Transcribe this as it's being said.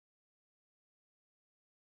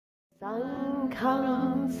Sun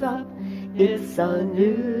comes up, it's a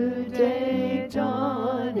new day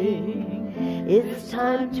dawning. It's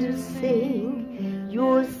time to sing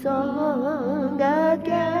your song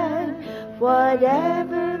again.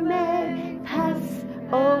 Whatever may pass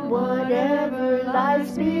or whatever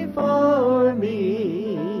lies before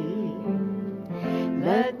me,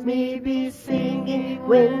 let me be singing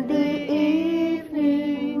when the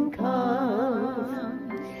evening comes.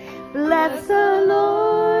 Bless the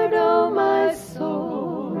Lord, oh my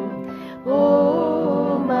soul,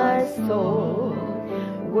 oh my soul,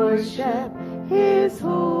 worship His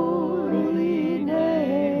holy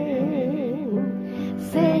name.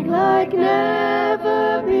 Sing like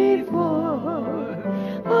never before,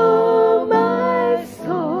 oh my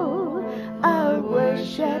soul, I'll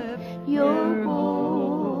worship Your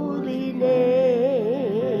holy name.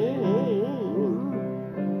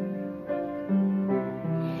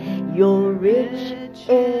 You're rich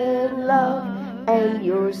in love and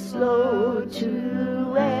you're slow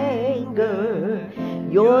to anger.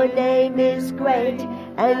 Your name is great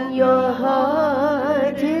and your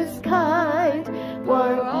heart is kind.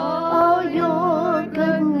 For all your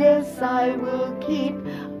goodness I will keep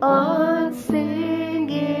on singing.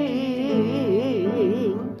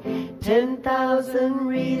 10,000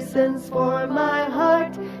 reasons for my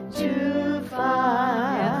heart to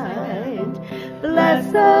find. Bless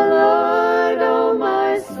the Lord, oh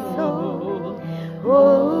my soul,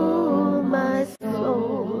 oh my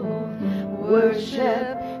soul,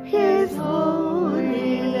 worship His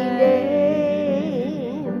holy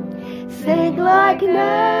name. Sing like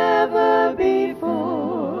never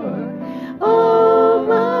before, oh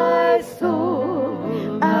my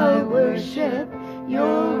soul, I'll worship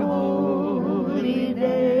Your holy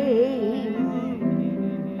name.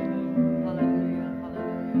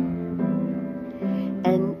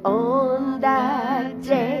 And on that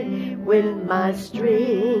day when my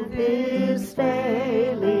strength is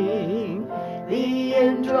failing, the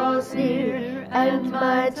end draws near and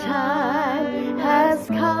my time has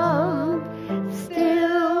come,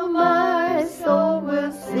 still my soul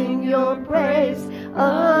will sing Your praise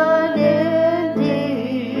unending.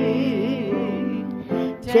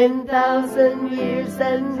 10,000 years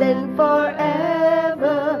and then forevermore.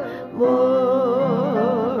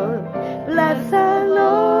 Bless the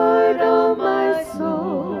Lord, oh my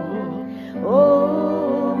soul,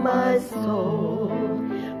 oh my soul,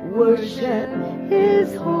 worship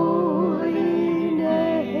His holy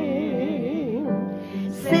name.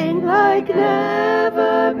 Sing like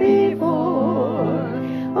never before,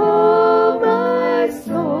 oh my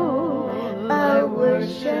soul, I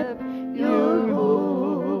worship Your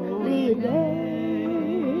holy name.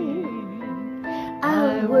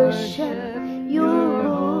 I worship Your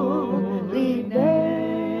holy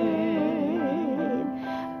name.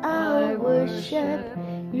 I worship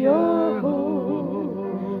Your holy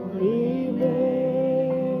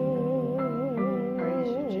name.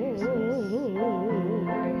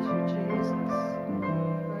 Praise You, Jesus.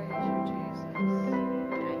 Praise You, Jesus.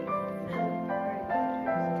 Praise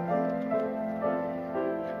You, Jesus.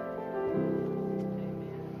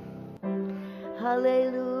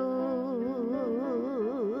 Hallelujah.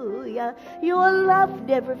 Your love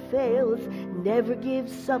never fails, never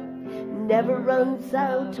gives up, never runs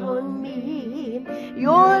out on me.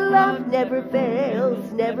 Your love never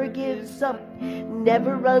fails, never gives up,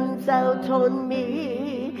 never runs out on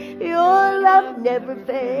me. Your love never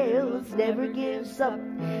fails, never gives up,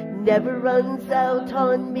 never runs out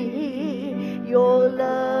on me. Your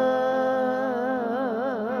love,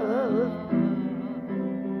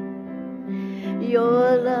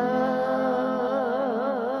 Your love.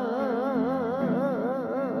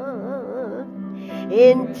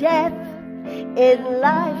 In death, in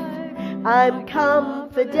life, I'm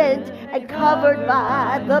confident and covered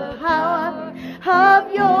by the power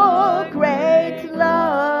of Your great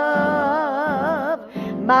love.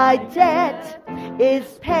 My debt is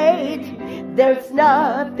paid. There's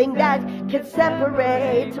nothing that can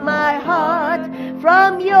separate my heart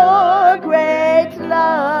from Your great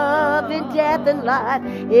love. In death and life,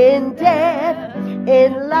 in death,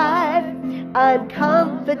 in life, I'm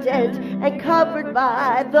confident and covered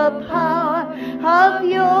by the power of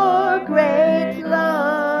Your great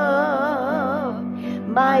love.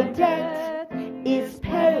 My debt is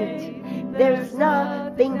paid. There's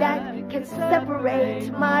nothing that can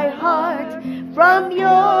separate my heart from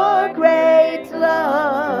Your great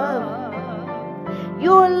love.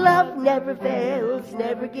 Your love never fails,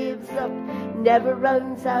 never gives up, never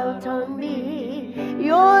runs out on me.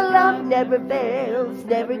 Your love never fails,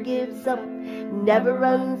 never gives up, never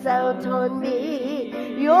runs out on me.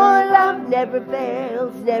 Your love never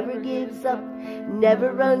fails, never gives up,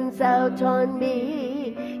 never runs out on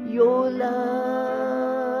me. Your love,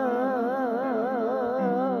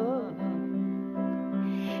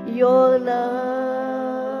 your love,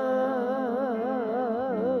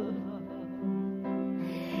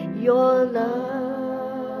 your love.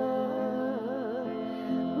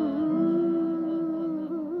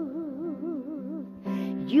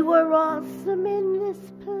 You are awesome in this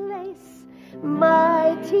place,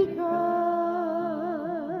 mighty God.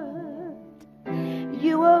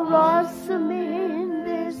 You are awesome in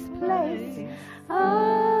this place,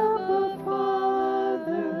 Abba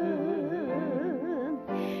Father.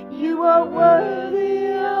 You are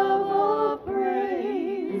worthy of all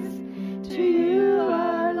praise. To you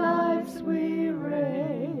our lives we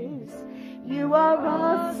raise. You are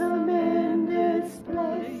awesome in this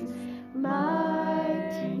place,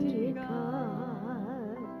 mighty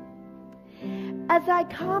God. As I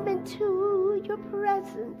come into your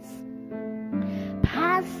presence,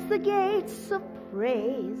 past the gates of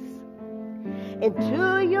praise,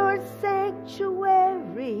 into your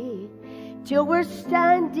sanctuary, till we're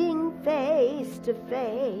standing face to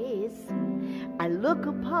face, I look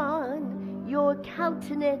upon your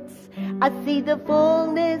countenance, I see the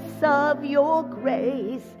fullness of your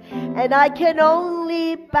grace, and I can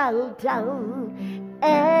only bow down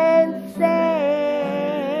and say,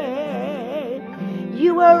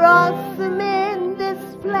 you are awesome in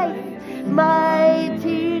this place,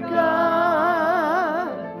 mighty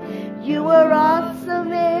God. You are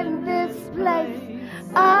awesome in this place,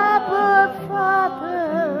 Abba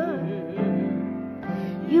Father.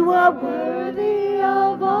 You are worthy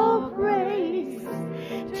of all praise.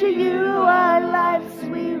 To you our lives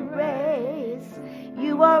we raise.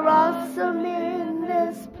 You are awesome in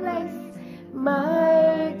this place,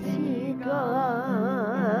 mighty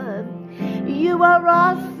God. You are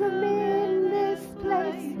awesome in this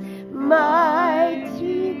place,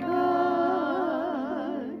 mighty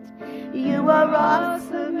God. You are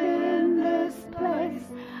awesome in this place,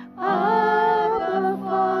 Abba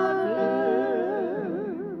Father.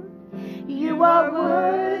 You are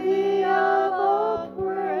worthy of all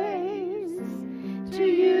praise. To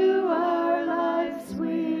you our lives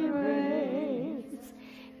we raise.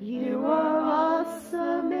 You are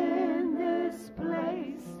awesome in this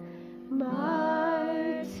place, mighty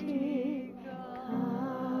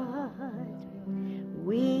God.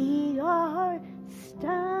 We are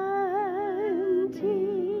standing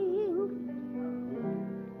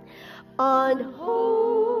on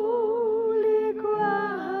holy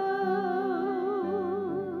ground,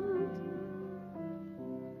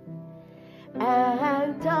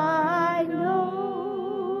 and I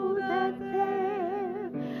know that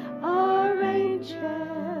there are angels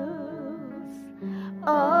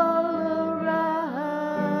all around.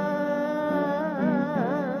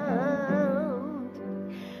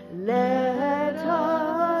 Let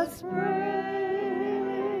us praise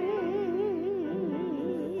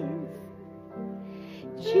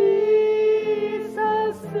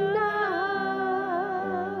Jesus now.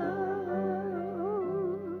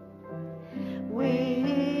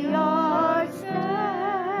 We are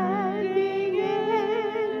standing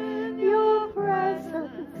in your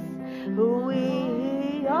presence.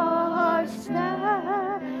 We are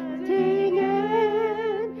standing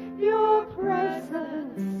in your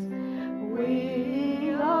presence.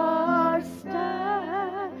 We are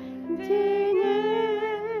standing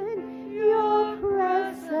in your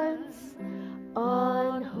presence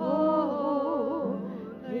on holy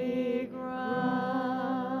ground.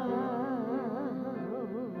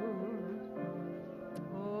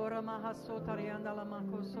 Ora mahasotarianda la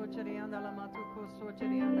makosotarianda la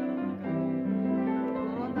matukosotarianda la maka.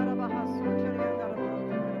 Ora la bahasotarianda la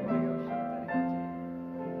borotarianda.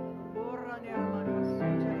 Ora ne la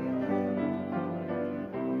makosotarianda. Ora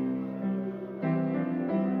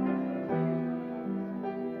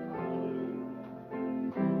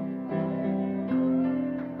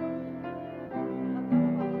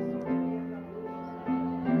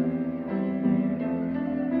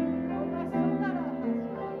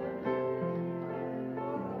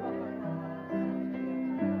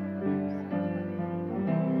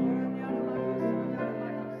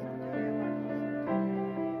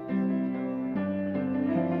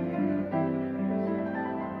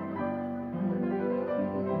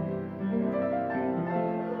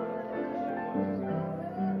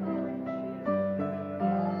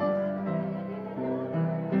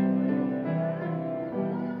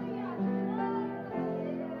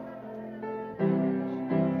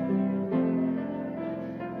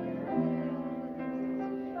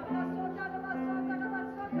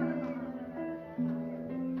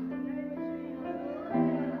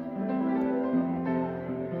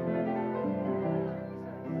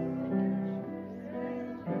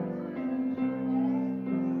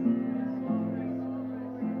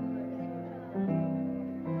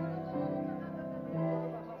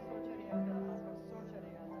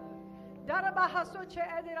Darabahasoche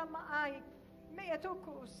ediramai.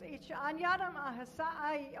 Meetukus each anyaram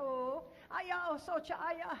ahasai o aya osocha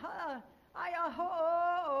aya aya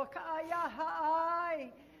ho kaya hai.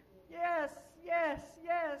 Yes, yes,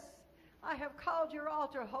 yes. I have called your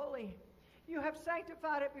altar holy. You have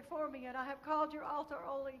sanctified it before me, and I have called your altar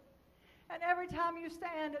holy. And every time you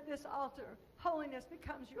stand at this altar, holiness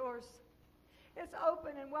becomes yours. It's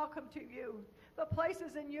open and welcome to you. The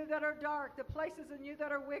places in you that are dark, the places in you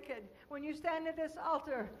that are wicked, when you stand at this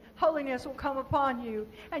altar, holiness will come upon you,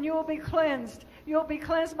 and you will be cleansed. You'll be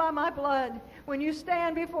cleansed by my blood. When you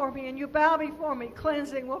stand before me and you bow before me,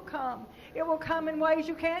 cleansing will come. It will come in ways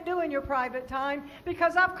you can't do in your private time,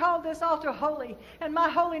 because I've called this altar holy, and my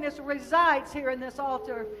holiness resides here in this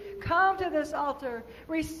altar. Come to this altar.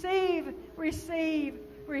 Receive, receive,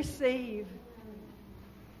 receive.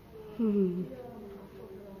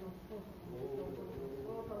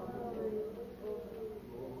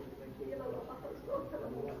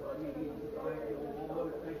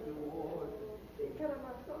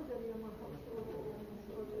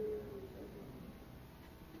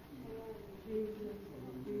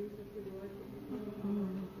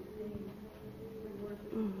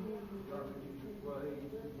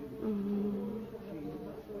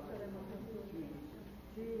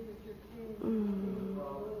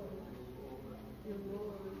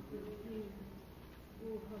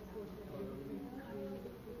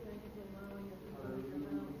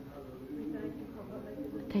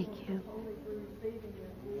 Thank you. What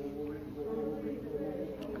do we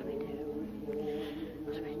do?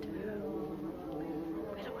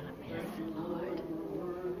 We don't want to miss it, Lord.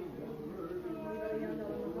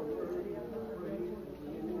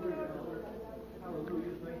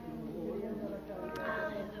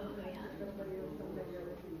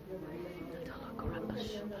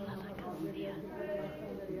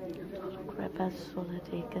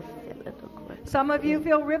 Some of you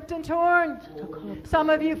feel ripped and torn. Some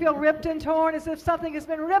of you feel ripped and torn as if something has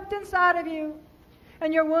been ripped inside of you.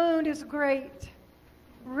 And your wound is great.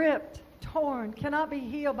 Ripped, torn, cannot be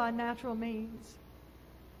healed by natural means.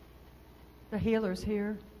 The healer's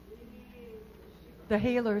here. The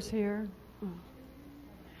healer's here.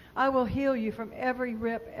 I will heal you from every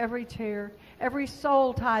rip, every tear, every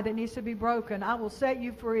soul tie that needs to be broken. I will set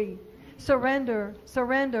you free. Surrender,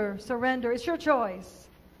 surrender, surrender. It's your choice.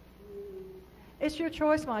 It's your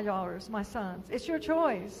choice, my daughters, my sons. It's your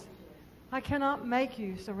choice. I cannot make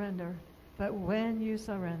you surrender, but when you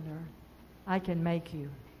surrender, I can make you.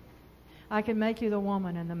 I can make you the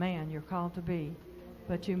woman and the man you're called to be,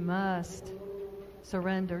 but you must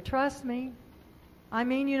surrender. Trust me. I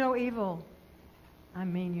mean you no evil. I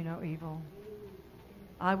mean you no evil.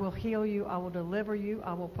 I will heal you. I will deliver you.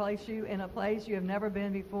 I will place you in a place you have never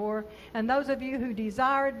been before. And those of you who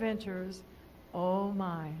desire adventures, oh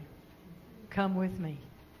my, come with me.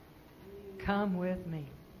 Come with me.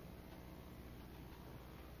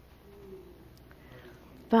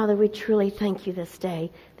 Father, we truly thank you this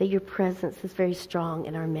day that your presence is very strong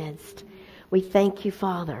in our midst. We thank you,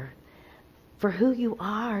 Father, for who you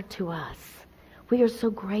are to us. We are so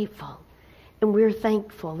grateful. And we're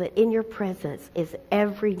thankful that in your presence is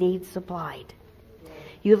every need supplied.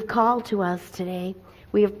 You have called to us today.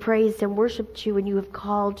 We have praised and worshiped you, and you have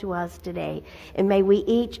called to us today. And may we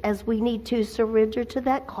each, as we need to, surrender to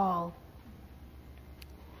that call.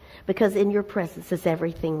 Because in your presence is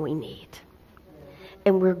everything we need.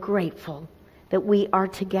 And we're grateful that we are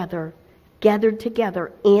together, gathered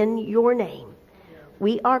together in your name.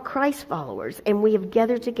 We are Christ followers, and we have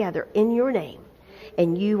gathered together in your name.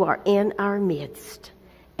 And you are in our midst,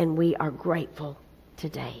 and we are grateful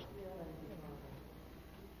today.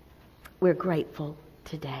 We're grateful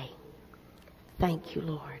today. Thank you,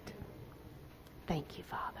 Lord. Thank you,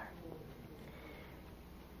 Father.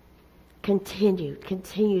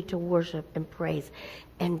 Continue to worship and praise.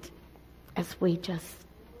 And as we just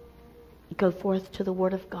go forth to the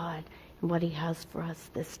Word of God and what He has for us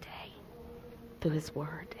this day through His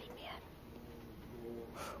Word. Amen.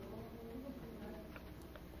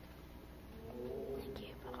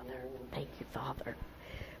 Thank you, Father.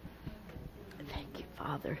 Thank you,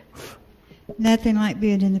 Father. Nothing like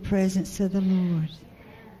being in the presence of the Lord.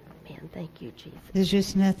 Amen. Thank you, Jesus. There's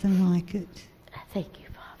just nothing like it. Thank you,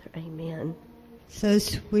 Father. Amen. So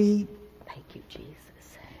sweet. Thank you, Jesus.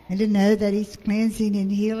 And to know that He's cleansing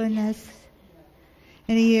and healing us.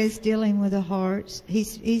 And He is dealing with the hearts.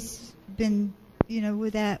 He's been,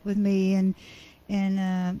 with that with me. And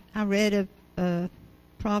I read a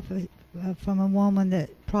prophet from a woman that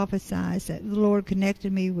prophesied that the Lord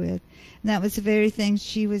connected me with. And that was the very thing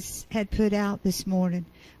she had put out this morning,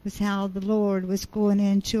 was how the Lord was going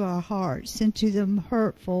into our hearts, into the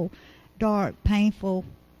hurtful, dark, painful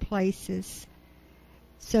places,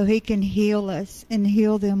 so he can heal us and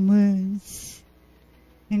heal them wounds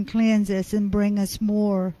and cleanse us and bring us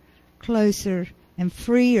more closer and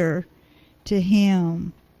freer to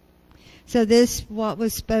him. So this, what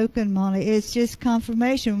was spoken, Molly, is just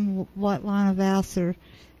confirmation of what Lionel Vassar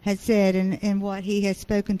had said and what he has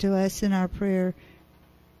spoken to us in our prayer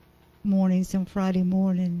mornings on Friday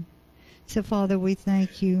morning. So, Father, we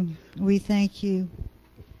thank you. We thank you.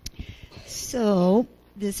 So,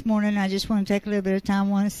 this morning I just want to take a little bit of time. I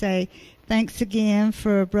want to say thanks again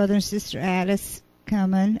for Brother and Sister Addis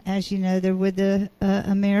coming. As you know, they're with the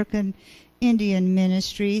American Indian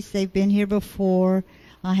Ministries. They've been here before.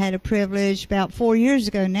 I had a privilege about 4 years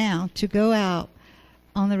ago now to go out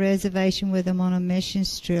on the reservation with them on a mission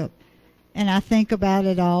trip. And I think about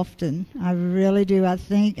it often. I really do. I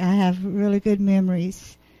think I have really good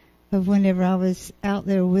memories of whenever I was out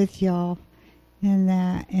there with y'all and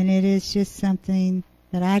that. And it is just something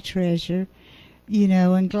that I treasure, you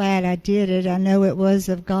know, and glad I did it. I know it was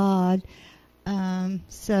of God.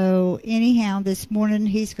 So anyhow, this morning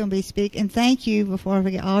he's going to be speaking. And thank you, before I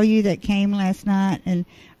forget, all you that came last night and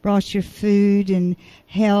brought your food and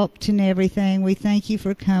helped and everything. We thank you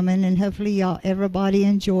for coming, and hopefully everybody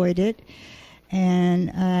enjoyed it. And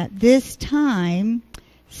this time,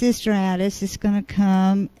 Sister Addis is going to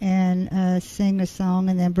come and sing a song,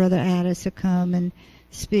 and then Brother Addis will come and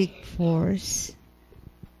speak for us.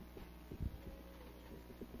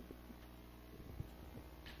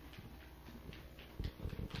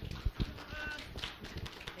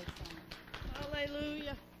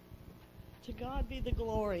 Hallelujah. To God be the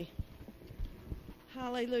glory.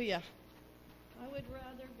 Hallelujah. I would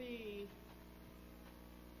rather be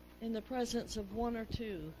in the presence of one or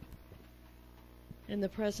two, in the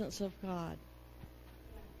presence of God,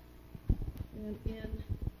 than in a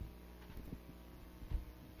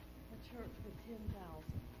church with 10,000,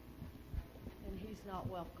 and he's not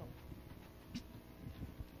welcome.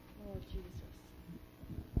 Lord Jesus.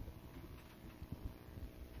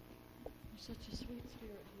 There's such a sweet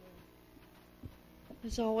spirit here.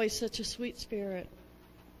 There's always such a sweet spirit.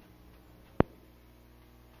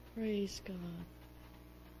 Praise God.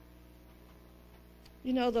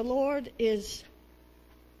 You know, the Lord is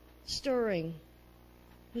stirring.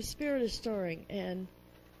 His Spirit is stirring. And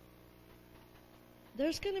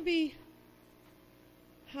there's going to be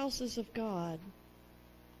houses of God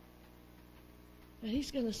that He's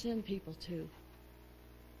going to send people to,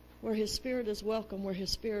 where His Spirit is welcome, where His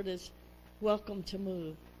Spirit is welcome to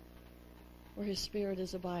move, where His Spirit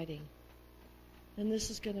is abiding. And this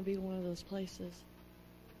is going to be one of those places.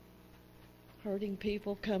 Hurting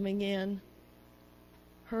people coming in,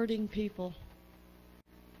 hurting people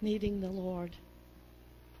needing the Lord.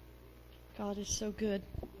 God is so good.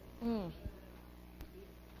 Thank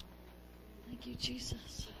you,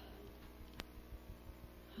 Jesus.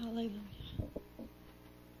 Hallelujah.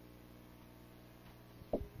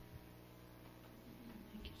 Thank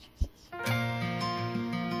you, Jesus. Thank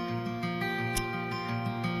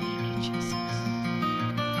you, Jesus.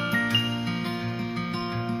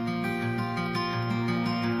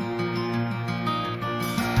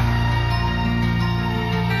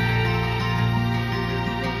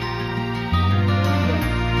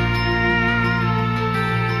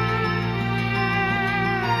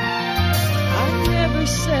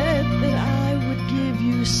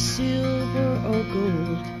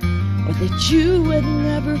 That you would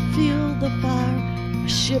never feel the fire or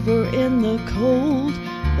shiver in the cold.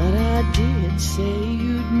 But I did say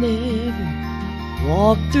you'd never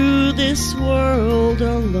walk through this world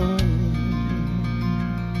alone.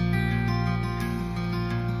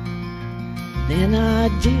 Then I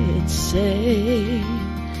did say,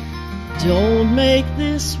 don't make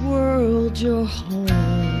this world your home.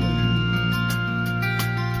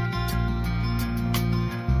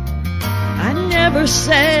 I never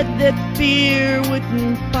said that fear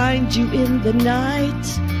wouldn't find you in the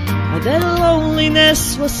night, or that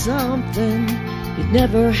loneliness was something you'd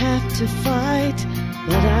never have to fight.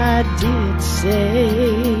 But I did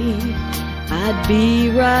say I'd be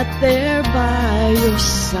right there by your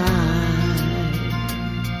side.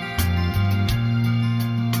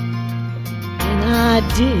 And I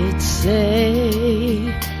did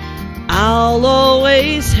say I'll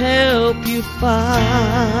always help you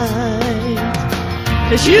fight.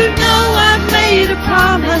 'Cause you know I've made a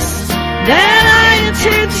promise that I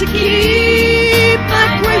intend to keep.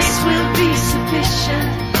 My grace will be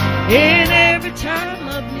sufficient in every time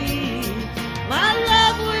of need. My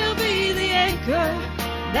love will be the anchor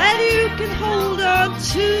that you can hold on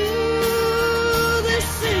to.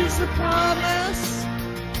 This is the promise.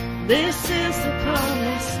 This is the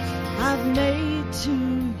promise I've made to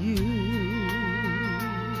you.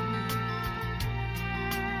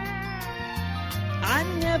 I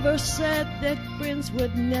never said that friends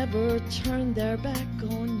would never turn their back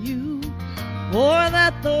on you, or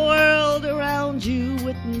that the world around you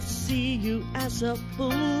wouldn't see you as a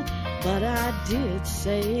fool. But I did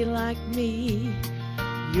say, like me,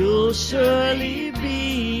 you'll surely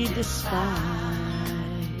be despised.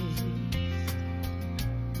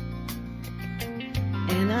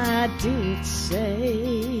 And I did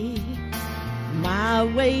say, my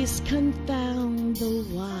ways confound the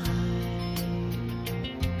wise.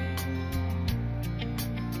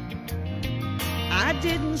 I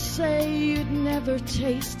didn't say you'd never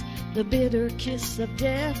taste the bitter kiss of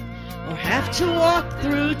death, or have to walk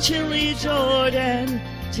through chilly Jordan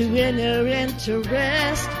to enter into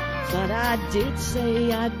rest. But I did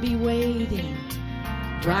say I'd be waiting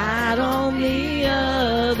right on the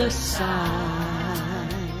other side.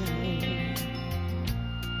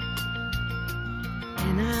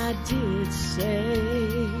 And I did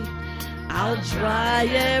say I'll dry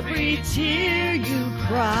every tear you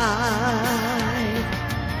cry.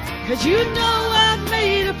 'Cause you know I've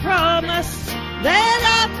made a promise that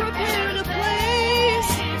I've prepared a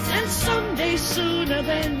place, and someday sooner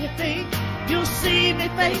than you think you'll see me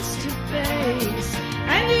face to face,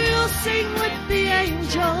 and you'll sing with the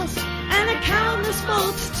angels and a countless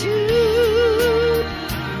multitude.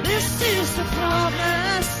 This is the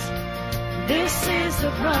promise, this is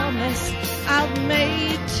the promise I've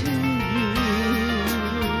made to you.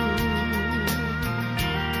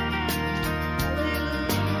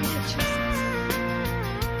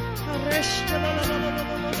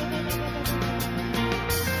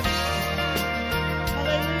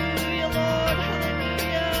 Hallelujah, Lord,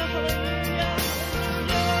 hallelujah, hallelujah, hallelujah.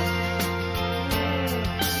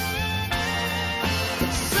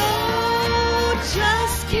 So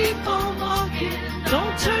just keep on walking,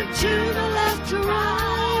 don't turn to the left or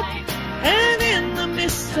right, and in the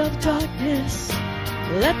midst of darkness,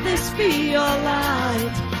 let this be your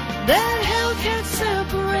light. That hell can't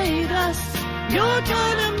separate us, you're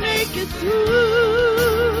gonna make it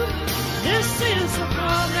through. This is a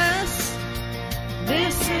promise,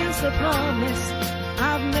 this is a promise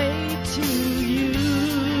I've made to you.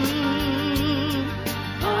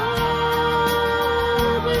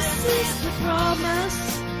 Oh, this is the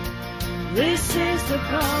promise, this is the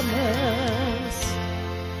promise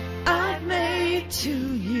I've made to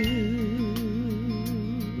you.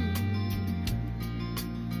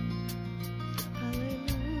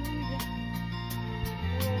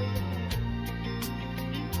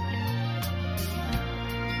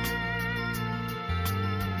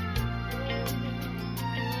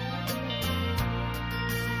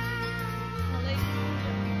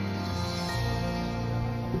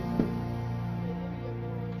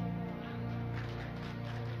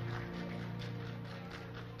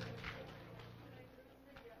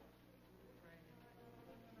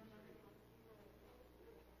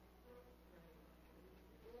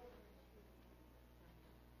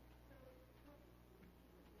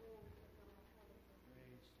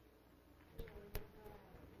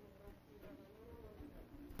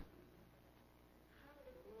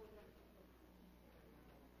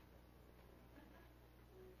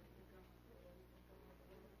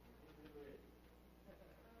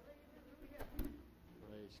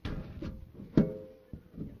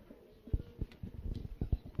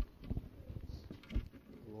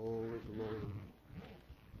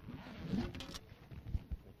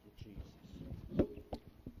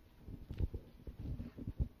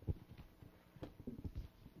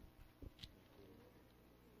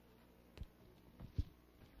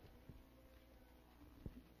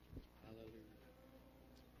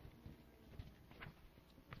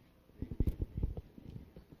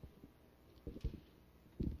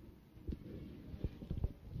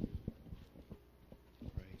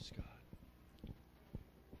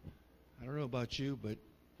 I don't know about you, but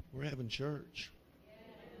we're having church.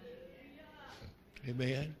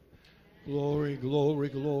 Amen. Glory, glory,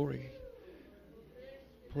 glory.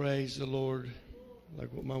 Praise the Lord.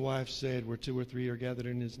 Like what my wife said, where two or three are gathered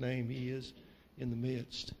in His name, He is in the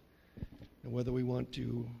midst. And whether we want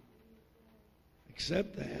to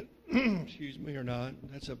accept that, excuse me, or not,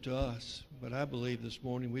 that's up to us. But I believe this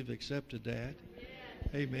morning we've accepted that.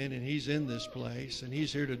 Amen. And He's in this place, and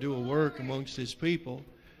He's here to do a work amongst His people.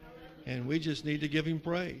 And we just need to give Him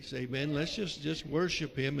praise. Amen. Let's just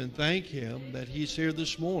worship Him and thank Him that He's here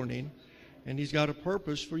this morning, and He's got a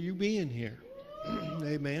purpose for you being here.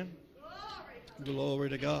 Amen. Glory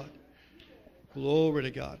to God. Glory to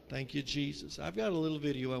God. Thank you, Jesus. I've got a little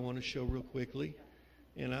video I want to show real quickly.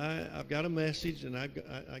 And I've got a message, and I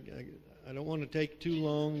don't want to take too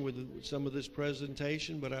long with some of this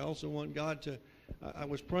presentation, but I also want God to, I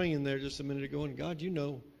was praying there just a minute ago, and God, you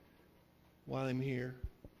know why I'm here.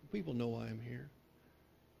 People know why I'm here.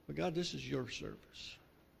 But God, this is your service.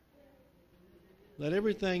 Let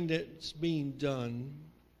everything that's being done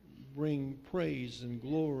bring praise and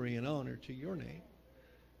glory and honor to your name.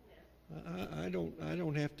 I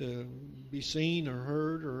don't have to be seen or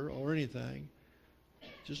heard or anything,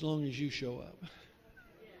 just as long as you show up.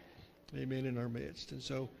 Amen, in our midst. And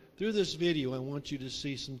so through this video, I want you to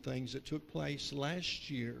see some things that took place last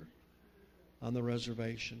year on the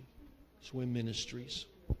reservation, Swim Ministries.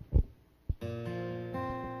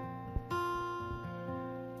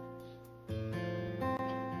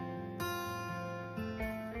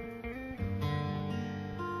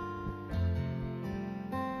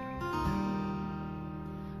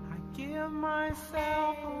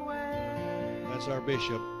 Myself away. That's our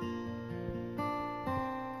bishop.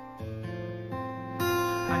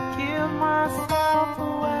 I give myself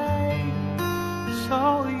away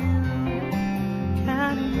so you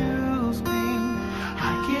can use me.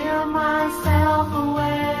 I give myself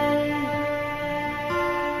away.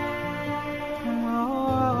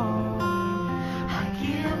 Oh, I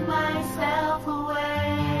give myself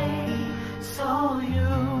away so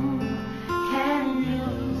you can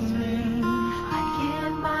use me.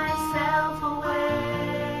 Myself away.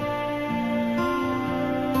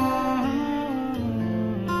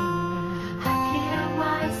 I give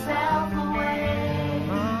myself away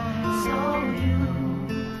so you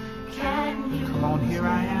can use. Come on, here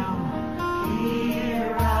I am.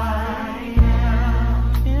 Here I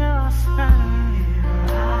am. Here I stand.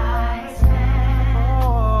 Here I stand.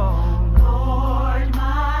 Oh, Lord,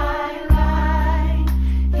 my life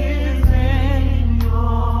is in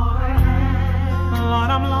your hands. Lord,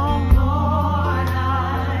 I'm longing. Lord,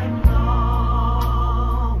 I'm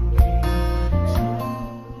longing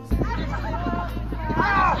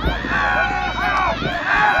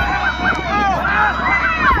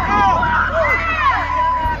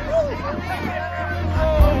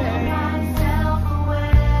myself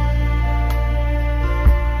away.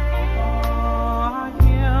 Oh, I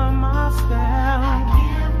give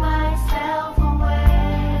myself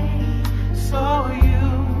away so you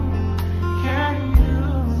can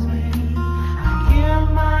use me. I give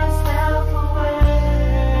myself away.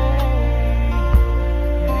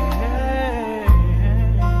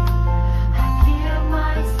 I give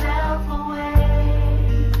myself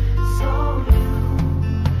away so you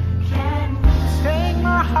can take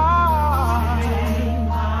my heart. Take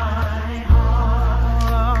my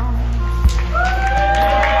heart.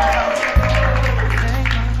 Take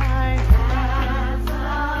my life as a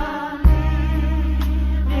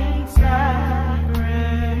living sacrifice.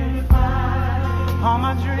 All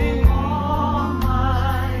my dreams, all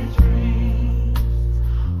my dreams,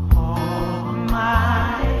 all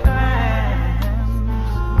my plans,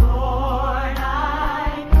 Lord,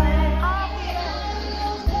 I pledge.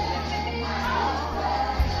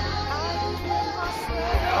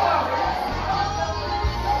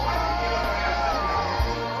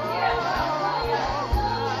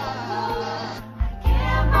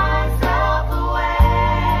 Give myself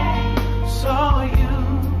away so you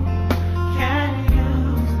can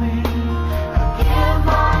use me. Give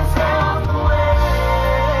myself away.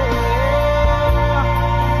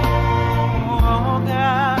 Oh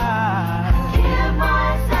God. Give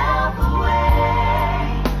myself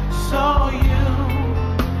away so you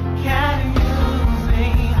can use me.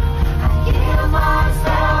 Give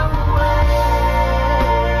myself away.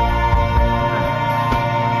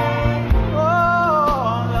 Oh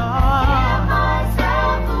Lord. Give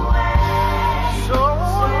myself away so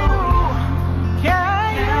you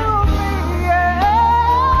can use me.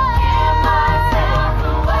 Yeah. Give myself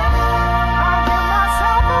away. I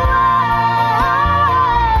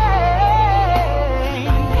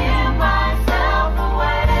give myself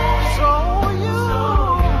away. So you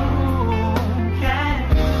can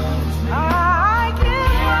use me. I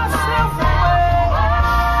give myself away.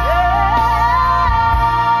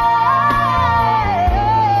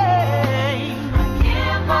 I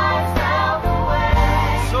give myself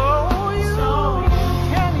away. So you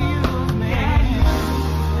can use me.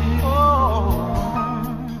 Oh,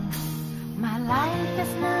 my life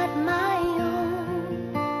is not my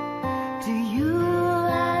own. To you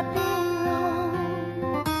I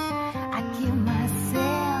belong. I give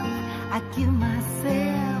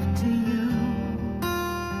myself to you.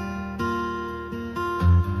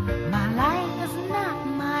 My life is not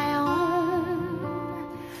my own.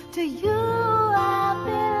 To you I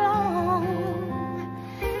belong.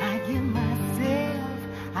 I give myself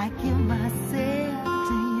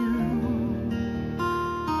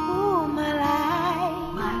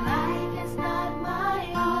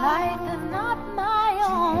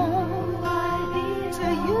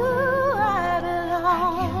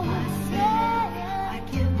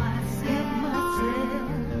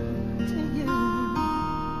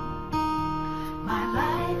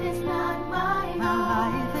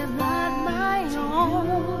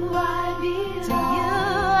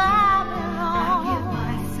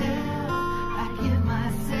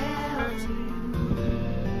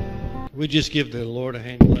We just give the Lord a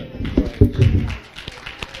hand clap.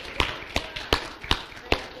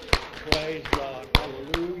 Praise God.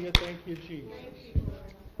 Hallelujah. Thank you, Jesus.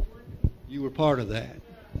 You were part of that.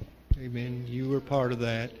 Amen. You were part of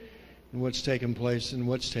that and what's taking place and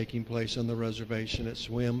what's taking place on the reservation at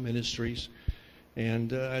Swim Ministries.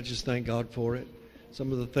 And I just thank God for it.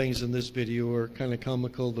 Some of the things in this video are kind of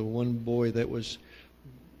comical. The one boy that was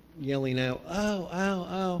yelling out, "Ow, ow,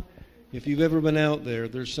 ow." If you've ever been out there,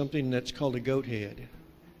 there's something that's called a goat head.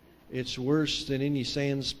 It's worse than any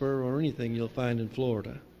sand spur or anything you'll find in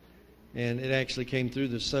Florida. And it actually came through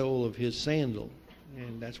the sole of his sandal.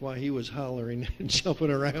 And that's why he was hollering and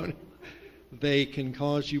jumping around. They can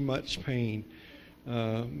cause you much pain.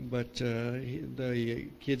 But the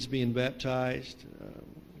kids being baptized,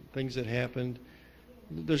 things that happened.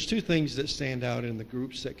 There's two things that stand out in the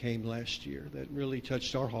groups that came last year that really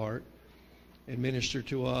touched our heart and ministered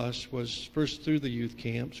to us. Was first through the youth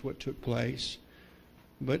camps, what took place.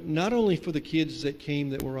 But not only for the kids that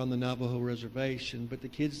came that were on the Navajo reservation, but the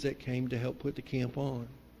kids that came to help put the camp on.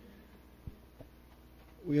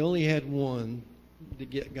 We only had one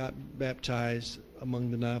that got baptized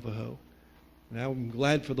among the Navajo. And I'm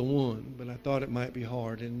glad for the one, but I thought it might be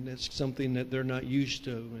hard. And it's something that they're not used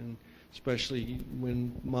to, and especially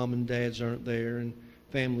when mom and dads aren't there and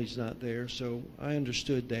family's not there. So I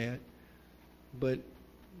understood that. But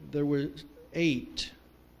there were 8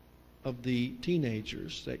 of the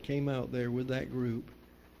teenagers that came out there with that group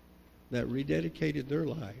that rededicated their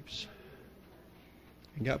lives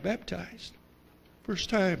and got baptized. First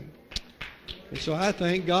time. And so I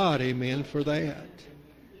thank God, amen, for that.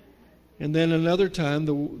 And then another time,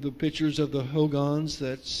 the pictures of the hogans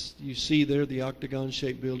that you see there, the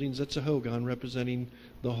octagon-shaped buildings, that's a hogan representing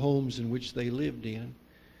the homes in which they lived in.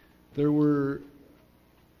 There were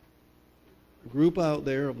a group out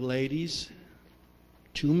there of ladies,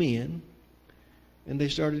 2 men, and they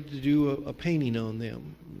started to do a painting on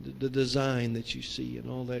them, the design that you see and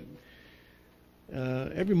all that.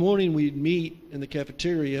 Every morning we'd meet in the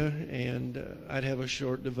cafeteria, and I'd have a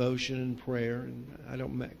short devotion and prayer. And I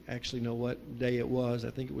don't actually know what day it was.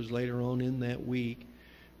 I think it was later on in that week,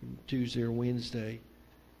 Tuesday or Wednesday,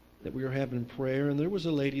 that we were having prayer. And there was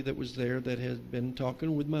a lady that was there that had been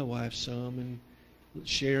talking with my wife some and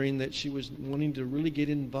sharing that she was wanting to really get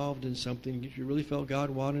involved in something. She really felt God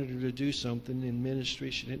wanted her to do something in ministry.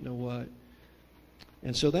 She didn't know what.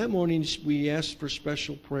 And so that morning we asked for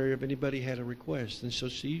special prayer if anybody had a request. And so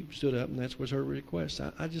she stood up, and that was her request.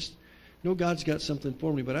 I just know God's got something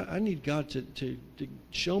for me, but I need God to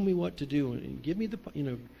show me what to do and give me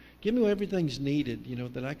give me everything's needed,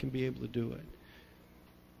 that I can be able to do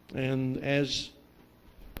it. And as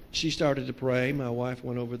she started to pray, my wife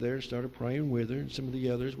went over there and started praying with her, and some of the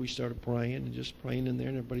others, we started praying and just praying in there.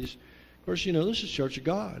 And everybody's, of course, this is Church of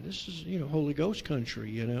God. This is, Holy Ghost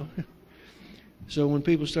country, So when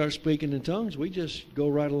people start speaking in tongues, we just go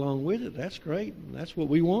right along with it. That's great. That's what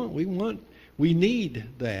we want. We need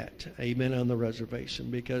that, amen, on the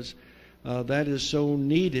reservation, because that is so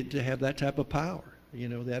needed to have that type of power,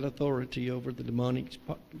 that authority over the demonic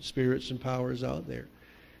spirits and powers out there.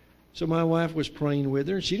 So my wife was praying with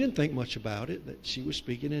her, and she didn't think much about it, that she was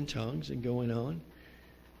speaking in tongues and going on.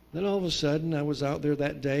 Then all of a sudden, I was out there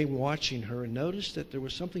that day watching her and noticed that there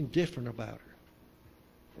was something different about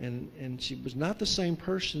her. And she was not the same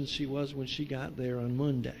person she was when she got there on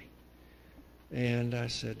Monday. And I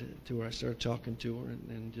said to her, I started talking to her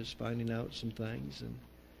and just finding out some things. And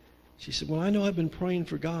she said, well, I know I've been praying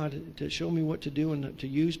for God to show me what to do and to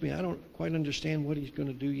use me. I don't quite understand what he's going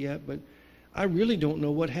to do yet, but I really don't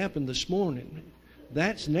know what happened this morning.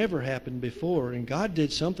 That's never happened before, and God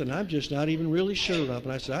did something I'm just not even really sure of.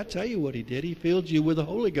 And I said, I tell you what he did. He filled you with the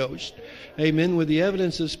Holy Ghost. Amen. With the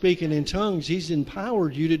evidence of speaking in tongues, he's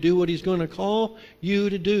empowered you to do what he's going to call you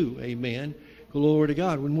to do. Amen. Glory to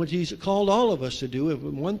God. When what he's called all of us to do,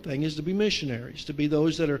 one thing is to be missionaries, to be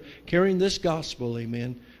those that are carrying this gospel,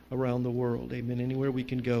 amen, around the world. Amen. Anywhere we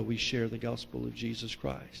can go, we share the gospel of Jesus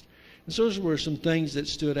Christ. And so those were some things that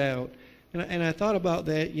stood out. And I thought about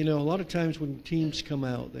that, a lot of times when teams come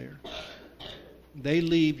out there, they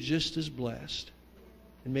leave just as blessed,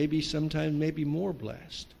 and maybe sometimes maybe more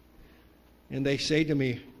blessed. And they say to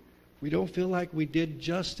me, we don't feel like we did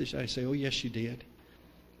justice. I say, oh, yes, you did.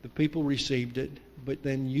 The people received it, but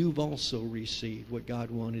then you've also received what God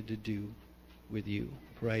wanted to do with you.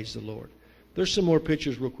 Praise the Lord. There's some more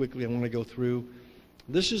pictures real quickly I want to go through.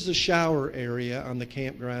 This is the shower area on the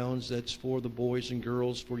campgrounds that's for the boys and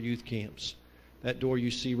girls for youth camps. That door you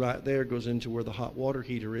see right there goes into where the hot water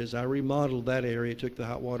heater is. I remodeled that area, took the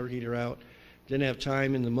hot water heater out, didn't have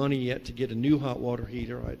time and the money yet to get a new hot water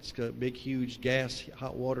heater. It's got a big, huge gas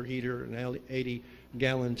hot water heater, and 80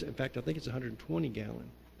 gallons. In fact, I think it's 120 gallon,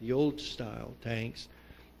 the old style tanks.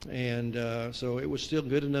 And so it was still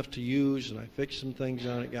good enough to use, and I fixed some things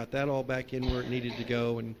on it, got that all back in where it needed to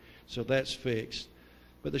go, and so that's fixed.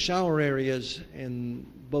 But the shower areas and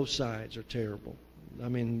both sides are terrible. I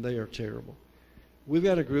mean, they are terrible. We've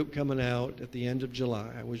got a group coming out at the end of July.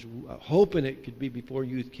 I was hoping it could be before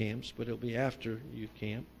youth camps, but it'll be after youth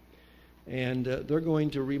camp. And they're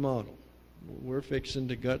going to remodel. We're fixing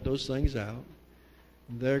to gut those things out.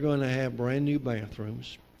 They're going to have brand new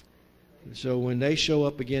bathrooms. So when they show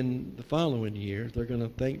up again the following year, they're going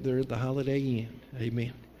to think they're at the Holiday Inn.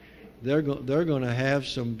 Amen. They're going to have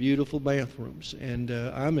some beautiful bathrooms. And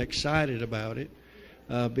I'm excited about it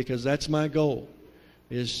because that's my goal.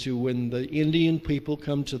 Is to when the Indian people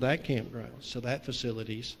come to that campground, so that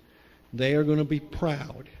facilities, they are going to be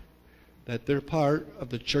proud that they're part of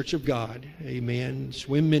the Church of God, amen,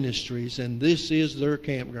 swim ministries, and this is their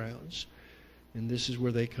campgrounds. And this is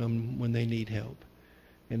where they come when they need help.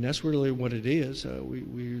 And that's really what it is.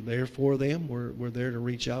 We're there for them. We're there to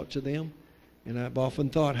reach out to them. And I've often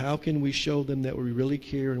thought, how can we show them that we really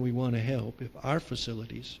care and we want to help if our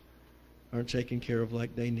facilities aren't taken care of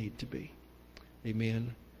like they need to be?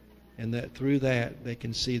 Amen. And that through that, they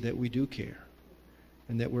can see that we do care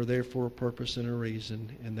and that we're there for a purpose and a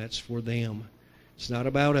reason, and that's for them. It's not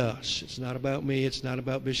about us. It's not about me. It's not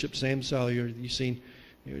about Bishop Sam Sawyer. You've seen,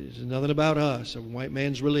 there's nothing about us, a white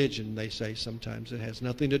man's religion, they say sometimes. It has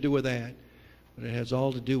nothing to do with that, but it has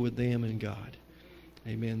all to do with them and God.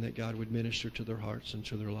 Amen, that God would minister to their hearts and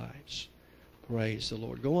to their lives. Praise the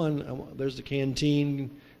Lord. Go on. There's the canteen.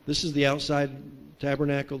 This is the outside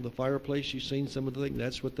tabernacle, the fireplace. You've seen some of the things.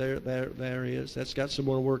 That's what there is. That's got some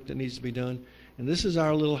more work that needs to be done. And this is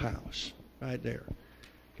our little house right there.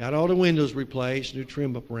 Got all the windows replaced, new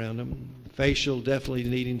trim up around them. Facial definitely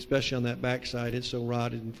needing, especially on that backside. It's so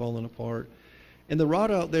rotted and falling apart. And the rot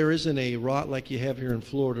out there isn't a rot like you have here in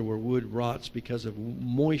Florida where wood rots because of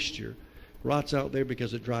moisture. Rots out there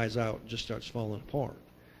because it dries out and just starts falling apart.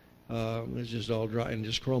 It's just all dry and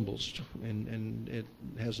just crumbles, and it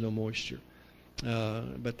has no moisture.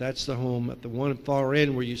 But that's the home at the one far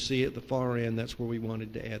end where you see it, the far end. That's where we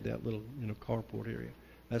wanted to add that little, carport area.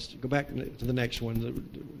 Go back to the next one,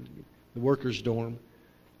 the workers' dorm.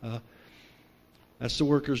 That's the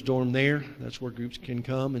workers' dorm there. That's where groups can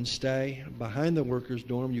come and stay. Behind the workers'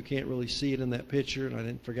 dorm, you can't really see it in that picture, and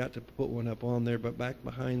I forgot to put one up on there, but back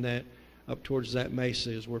behind that, up towards that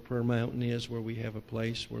mesa is where Prayer Mountain is, where we have a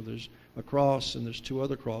place where there's a cross, and there's 2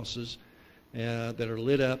 other crosses that are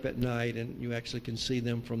lit up at night, and you actually can see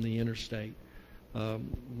them from the interstate.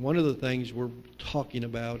 One of the things we're talking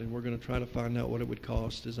about, and we're going to try to find out what it would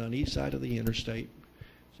cost, is on each side of the interstate.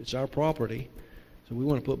 It's our property, so we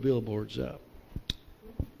want to put billboards up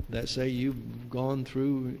that say you're going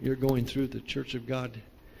through the Church of God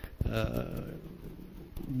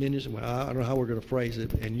ministry. Well, I don't know how we're going to phrase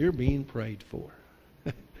it, and you're being prayed for.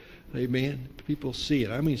 Amen. People see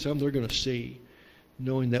it. I mean, some they're going to see,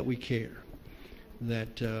 knowing that we care,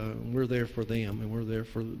 that we're there for them, and we're there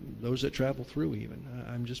for those that travel through even.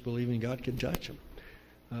 I'm just believing God can touch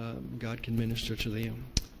them. God can minister to them.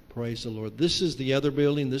 Praise the Lord. This is the other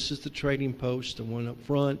building. This is the trading post, the one up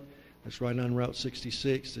front. That's right on Route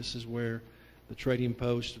 66. This is where the trading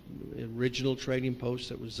post, original trading post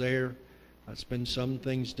that was there. It's been some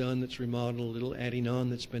things done that's remodeled, a little adding on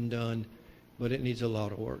that's been done, but it needs a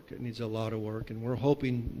lot of work. It needs a lot of work, and we're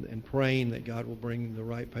hoping and praying that God will bring the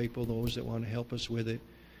right people, those that want to help us with it,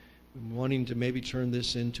 wanting to maybe turn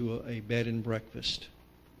this into a bed and breakfast.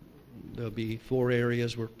 There'll be 4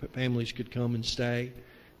 areas where families could come and stay.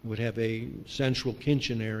 We would have a central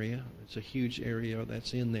kitchen area. It's a huge area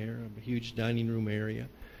that's in there, a huge dining room area.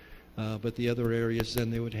 But the other areas then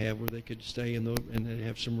they would have where they could stay and they'd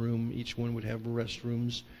have some room. Each one would have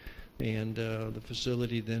restrooms, and the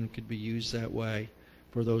facility then could be used that way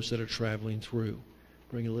for those that are traveling through.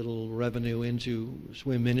 Bring a little revenue into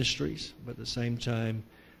swim ministries, but at the same time,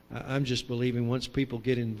 I'm just believing once people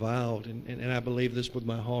get involved, and I believe this with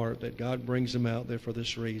my heart, that God brings them out there for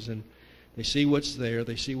this reason. They see what's there,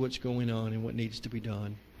 they see what's going on and what needs to be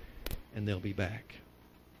done, and they'll be back.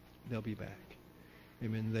 They'll be back.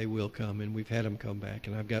 Amen. They will come, and we've had them come back,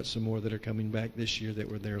 and I've got some more that are coming back this year that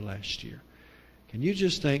were there last year. Can you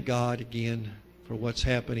just thank God again for what's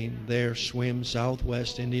happening there, Swim,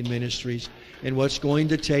 Southwest Indian Ministries, and what's going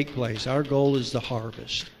to take place? Our goal is the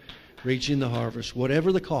harvest, reaching the harvest,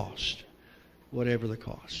 whatever the cost, whatever the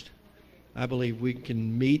cost. I believe we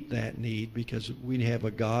can meet that need because we have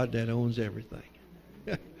a God that owns everything.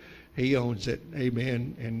 He owns it.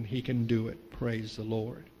 Amen. And He can do it. Praise the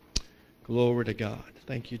Lord. Glory to God.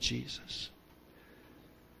 Thank you, Jesus.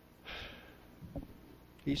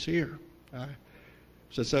 He's here.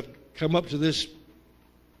 Since I've come up to this,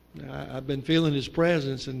 I've been feeling His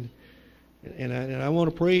presence, and I want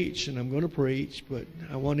to preach, and I'm going to preach, but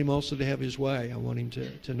I want Him also to have His way. I want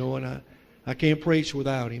Him to know, and I can't preach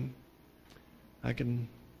without Him. I can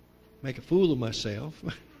make a fool of myself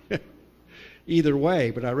either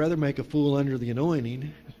way, but I'd rather make a fool under the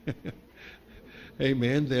anointing.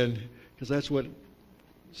 Amen. Because that's what it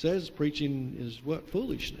says, preaching is what?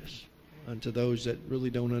 Foolishness unto those that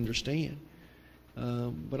really don't understand.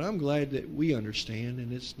 But I'm glad that we understand,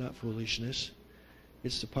 and it's not foolishness.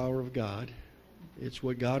 It's the power of God. It's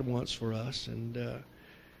what God wants for us. And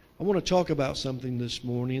I want to talk about something this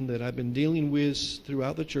morning that I've been dealing with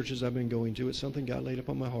throughout the churches I've been going to. It's something God laid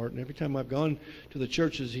upon my heart. And every time I've gone to the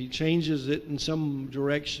churches, He changes it in some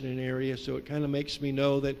direction and area. So it kind of makes me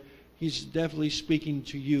know that He's definitely speaking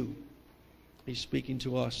to you. He's speaking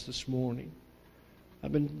to us this morning.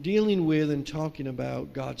 I've been dealing with and talking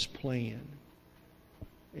about God's plan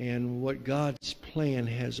and what God's plan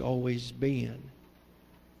has always been.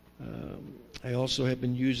 I also have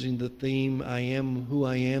been using the theme, I am who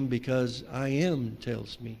I am because I am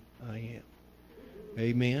tells me I am.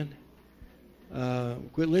 Amen.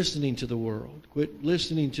 Quit listening to the world. Quit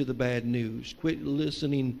listening to the bad news. Quit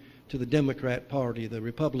listening to the Democrat Party, the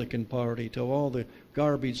Republican Party, to all the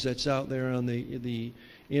garbage that's out there on the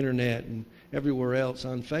internet and everywhere else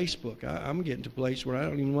on Facebook. I'm getting to a place where I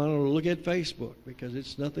don't even want to look at Facebook because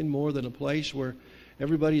it's nothing more than a place where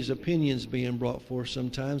everybody's opinions being brought forth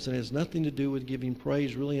sometimes, and it has nothing to do with giving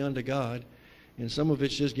praise really unto God. And some of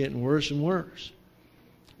it's just getting worse and worse.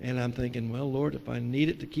 And I'm thinking, well, Lord, if I need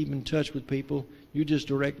it to keep in touch with people, you just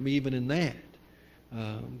direct me even in that.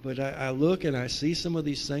 But I look and I see some of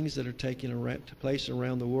these things that are taking place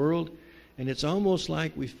around the world, and it's almost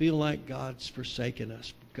like we feel like God's forsaken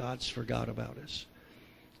us. God's forgot about us.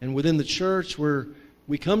 And within the church,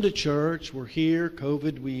 we come to church, we're here,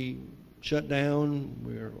 COVID, we shut down.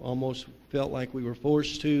 We almost felt like we were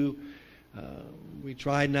forced to. We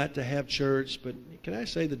tried not to have church, but can I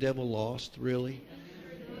say the devil lost, really?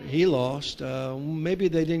 He lost. Maybe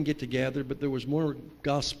they didn't get together, but there was more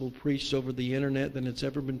gospel preached over the internet than it's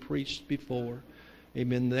ever been preached before.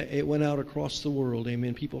 Amen. It went out across the world.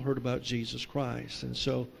 Amen. People heard about Jesus Christ. And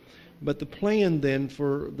so, but the plan then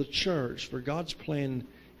for the church, for God's plan,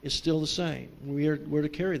 is still the same. We're to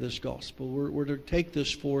carry this gospel. We're to take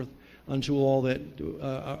this forth unto all that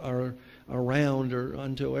are around, or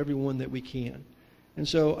unto everyone that we can. And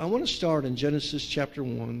so I want to start in Genesis chapter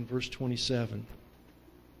 1, verse 27.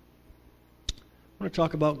 I want to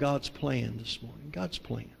talk about God's plan this morning. God's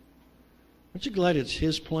plan. Aren't you glad it's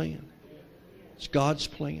His plan? It's God's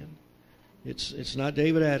plan. It's not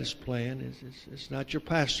David Addis' plan. It's not your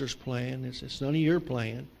pastor's plan. It's none of your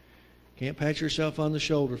plan. Can't pat yourself on the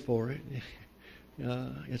shoulder for it.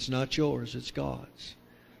 It's not yours. It's God's.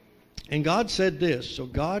 And God said this, so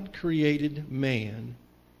God created man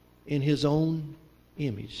in His own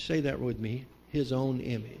image. Say that with me, His own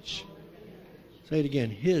image. Say it again,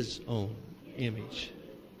 His own image.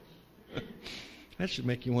 That should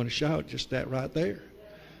make you want to shout, just that right there.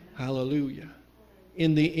 Hallelujah.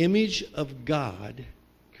 In the image of God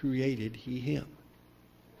created He him.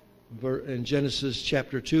 In Genesis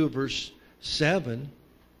chapter 2, verse 7,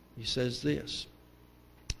 He says this.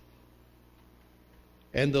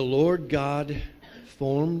 And the Lord God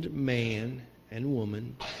formed man and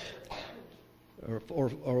woman,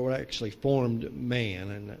 or actually formed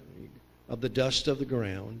man and of the dust of the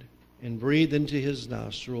ground, and breathed into his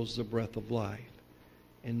nostrils the breath of life.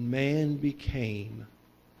 And man became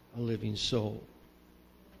a living soul.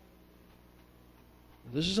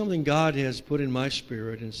 This is something God has put in my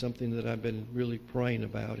spirit, and something that I've been really praying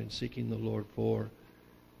about and seeking the Lord for.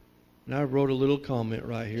 And I wrote a little comment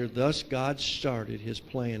right here. Thus God started His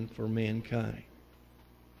plan for mankind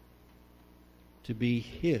to be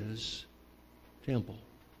His temple.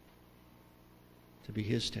 To be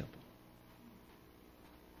His temple.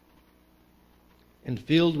 And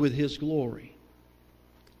filled with His glory.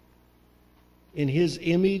 In His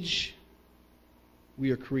image we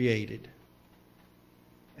are created.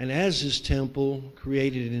 And as His temple,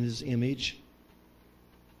 created in His image,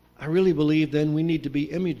 I really believe then we need to be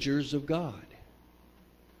imagers of God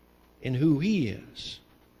in who He is.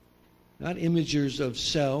 Not imagers of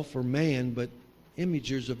self or man, but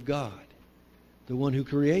imagers of God, the one who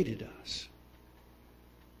created us.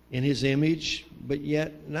 In His image, but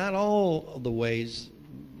yet not all of the ways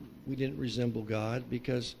we didn't resemble God,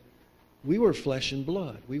 because we were flesh and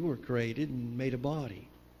blood. We were created and made a body.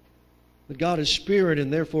 But God is spirit,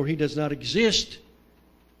 and therefore He does not exist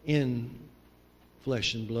in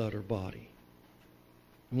flesh and blood or body.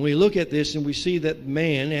 When we look at this and we see that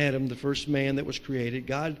man, Adam, the first man that was created,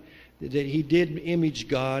 God, that he did image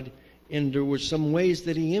God, and there were some ways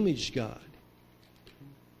that he imaged God.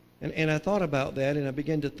 And I thought about that, and I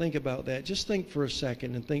began to think about that. Just think for a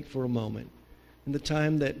second and think for a moment. In the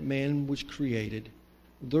time that man was created,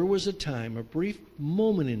 there was a time, a brief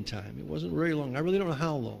moment in time, it wasn't very long, I really don't know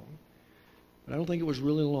how long, but I don't think it was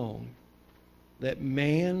really long, that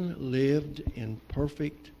man lived in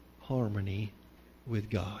perfect harmony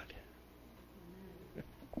with God.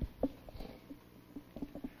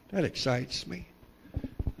 That excites me.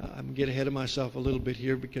 I'm going to get ahead of myself a little bit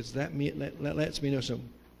here because that lets me know something.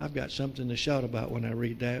 I've got something to shout about when I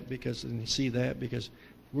read that and see that, because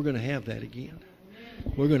we're going to have that again.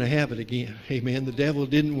 We're going to have it again. Amen. The devil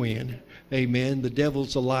didn't win. Amen. The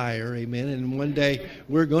devil's a liar. Amen. And one day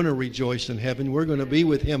we're going to rejoice in heaven. We're going to be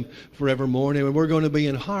with Him forevermore. And we're going to be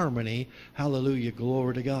in harmony. Hallelujah.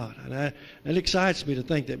 Glory to God. And it excites me to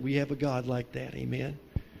think that we have a God like that. Amen.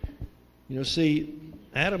 You know, see,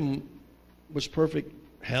 Adam was perfect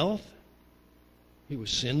health. He was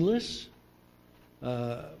sinless.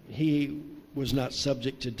 He was not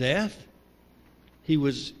subject to death. He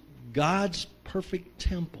was God's perfect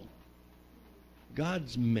temple.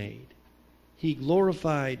 God's made. He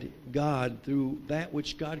glorified God through that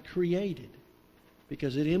which God created,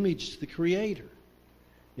 because it imaged the Creator.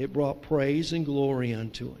 It brought praise and glory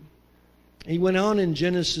unto Him. He went on in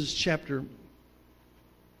Genesis chapter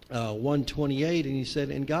 1:28, and he said,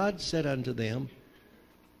 "And God said unto them,"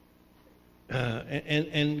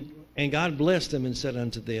 and God blessed them and said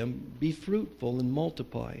unto them, "Be fruitful and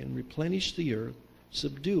multiply and replenish the earth,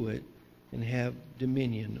 subdue it, and have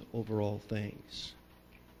dominion over all things."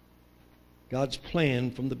 God's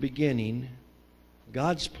plan from the beginning,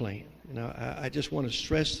 God's plan. And I just want to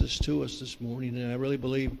stress this to us this morning, and I really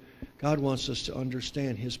believe God wants us to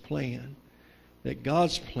understand His plan. That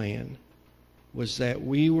God's plan was that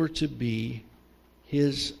we were to be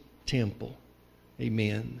His temple.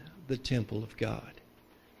 Amen. The temple of God.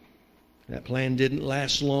 That plan didn't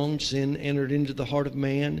last long. Sin entered into the heart of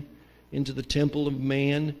man, into the temple of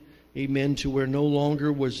man. Amen. To where no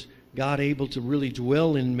longer was God able to really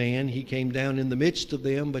dwell in man. He came down in the midst of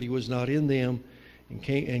them, but He was not in them, and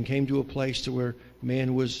came to a place to where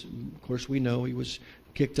man was, of course we know, he was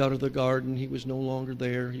kicked out of the garden. He was no longer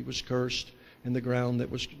there. He was cursed, and the ground that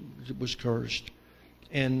was cursed.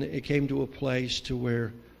 And it came to a place to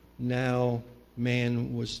where now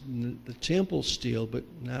man was the temple still, but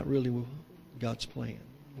not really God's plan,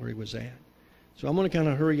 where He was at. So I'm going to kind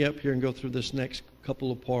of hurry up here and go through this next couple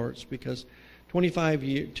of parts, because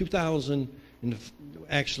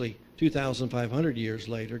 2,500 years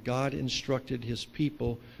later, God instructed His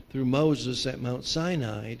people through Moses at Mount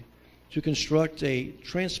Sinai to construct a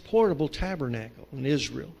transportable tabernacle in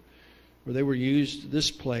Israel, where they were used this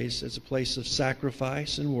place as a place of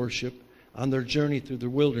sacrifice and worship on their journey through the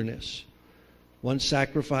wilderness. Once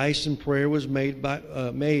sacrifice and prayer was made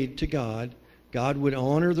to God, God would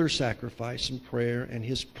honor their sacrifice and prayer, and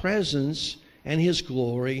His presence and His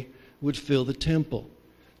glory would fill the temple.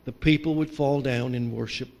 The people would fall down and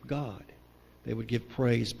worship God. They would give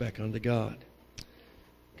praise back unto God.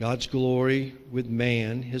 God's glory with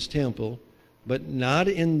man, His temple, but not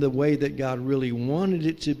in the way that God really wanted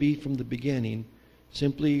it to be from the beginning,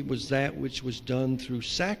 simply was that which was done through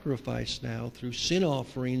sacrifice now, through sin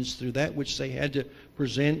offerings, through that which they had to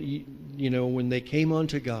present, when they came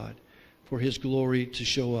unto God, for His glory to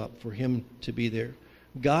show up, for Him to be there.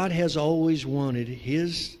 God has always wanted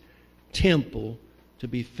His temple to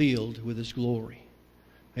be filled with His glory.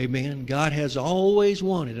 Amen. God has always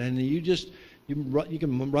wanted, and you can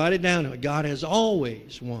write it down. God has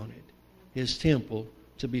always wanted His temple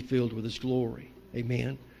to be filled with His glory.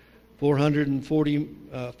 Amen.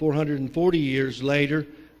 440 years later,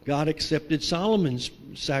 God accepted Solomon's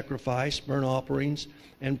sacrifice, burnt offerings,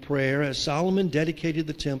 and prayer as Solomon dedicated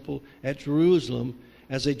the temple at Jerusalem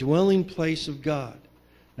as a dwelling place of God.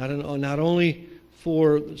 Not only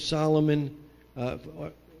for Solomon, let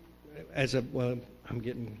me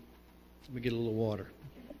get a little water.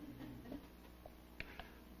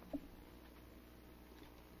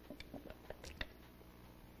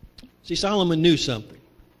 See, Solomon knew something.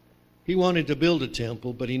 He wanted to build a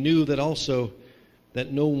temple, but he knew that also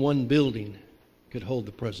that no one building could hold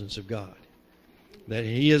the presence of God. That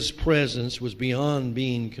His presence was beyond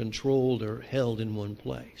being controlled or held in one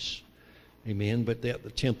place. Amen. But that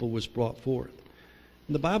the temple was brought forth.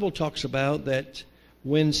 And the Bible talks about that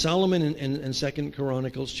when Solomon in 2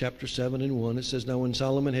 Chronicles chapter 7 and 1, it says, "Now when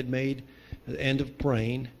Solomon had made the end of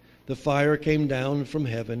praying, the fire came down from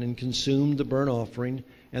heaven and consumed the burnt offering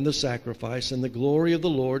and the sacrifice, and the glory of the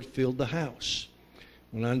Lord filled the house.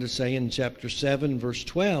 Went on to say in chapter 7, verse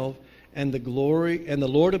 12, and the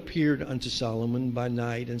Lord appeared unto Solomon by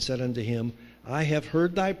night and said unto him, I have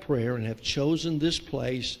heard thy prayer and have chosen this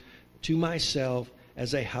place to myself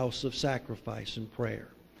as a house of sacrifice and prayer.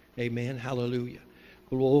 Amen. Hallelujah.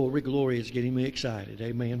 Glory, glory is getting me excited.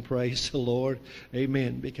 Amen. Praise the Lord.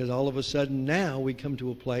 Amen. Because all of a sudden now we come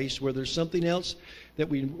to a place where there's something else that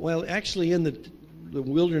actually in the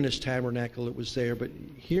wilderness tabernacle it was there, but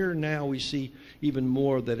here now we see even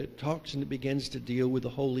more that it talks and it begins to deal with the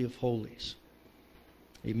Holy of Holies.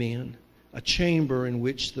 Amen. A chamber in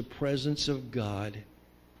which the presence of God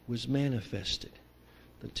was manifested.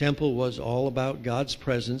 The temple was all about God's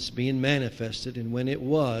presence being manifested, and when it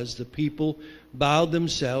was, the people bowed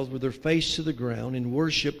themselves with their face to the ground and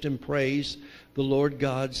worshipped and praised the Lord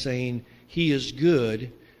God, saying, He is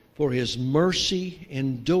good, for His mercy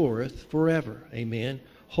endureth forever. Amen.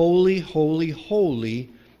 Holy, holy,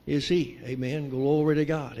 holy is He. Amen. Glory to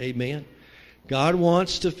God. Amen. God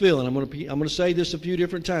wants to fill, and I'm going to say this a few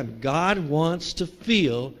different times. God wants to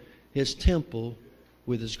fill His temple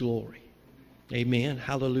with His glory. Amen.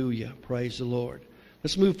 Hallelujah. Praise the Lord.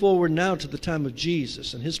 Let's move forward now to the time of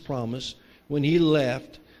Jesus and His promise. When He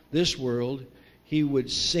left this world, He would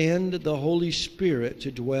send the Holy Spirit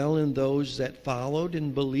to dwell in those that followed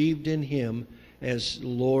and believed in Him as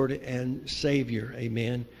Lord and Savior.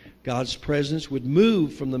 Amen. God's presence would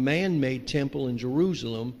move from the man-made temple in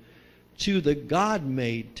Jerusalem to the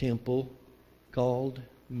God-made temple called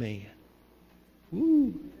man.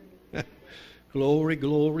 Woo! Glory,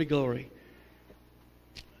 glory, glory.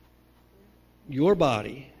 Your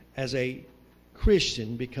body as a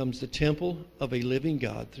Christian becomes the temple of a living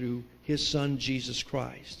God through His Son, Jesus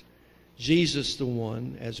Christ. Jesus the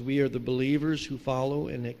one, as we are the believers who follow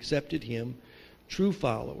and accepted Him, true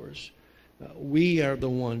followers, we are the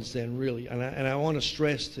ones then really, and I want to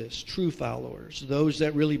stress this, true followers, those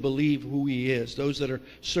that really believe who He is, those that are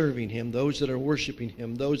serving Him, those that are worshiping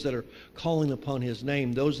Him, those that are calling upon His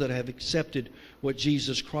name, those that have accepted what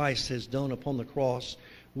Jesus Christ has done upon the cross.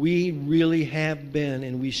 We really have been,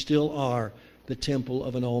 and we still are, the temple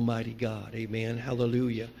of an almighty God. Amen.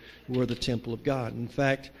 Hallelujah. We're the temple of God. In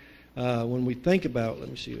fact, when we think about, let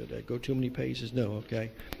me see, did I go too many pages? No, okay.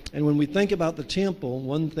 And when we think about the temple,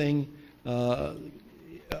 one thing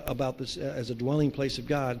about this as a dwelling place of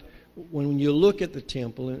God, when you look at the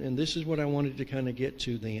temple, and this is what I wanted to kind of get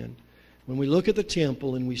to then. When we look at the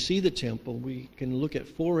temple and we see the temple, we can look at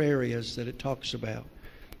 4 areas that it talks about.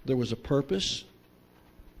 There was a purpose,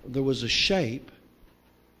 there was a shape,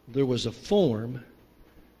 there was a form,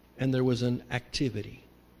 and there was an activity.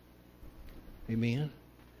 Amen?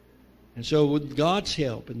 And so with God's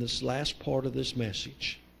help in this last part of this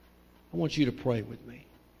message, I want you to pray with me.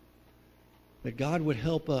 That God would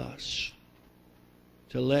help us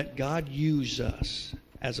to let God use us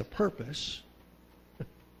as a purpose,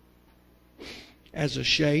 as a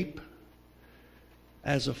shape,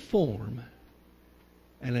 as a form,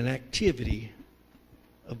 and an activity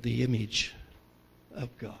of the image of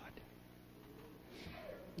God.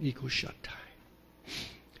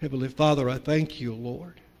 Heavenly Father, I thank you,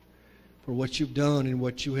 Lord, for what you've done and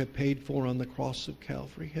what you have paid for on the cross of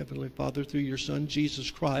Calvary. Heavenly Father, through your Son, Jesus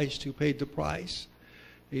Christ, who paid the price,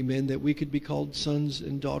 amen, that we could be called sons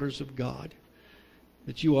and daughters of God,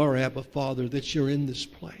 that you are Abba, Father, that you're in this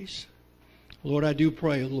place. Lord, I do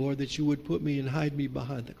pray, Lord, that you would put me and hide me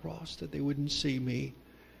behind the cross, that they wouldn't see me,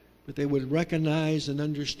 but they would recognize and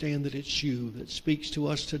understand that it's you that speaks to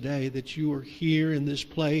us today, that you are here in this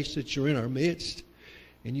place, that you're in our midst,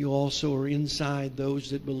 and you also are inside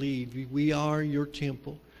those that believe. We are your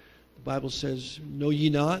temple. The Bible says, know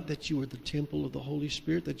ye not that you are the temple of the Holy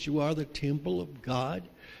Spirit, that you are the temple of God?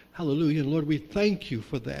 Hallelujah. And Lord, we thank you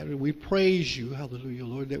for that, and we praise you, hallelujah,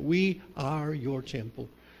 Lord, that we are your temple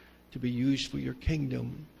to be used for your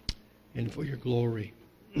kingdom and for your glory.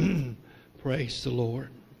 Praise the Lord.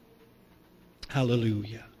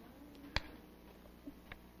 Hallelujah.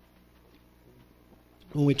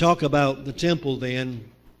 When we talk about the temple then,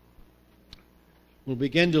 we'll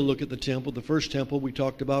begin to look at the temple. The first temple we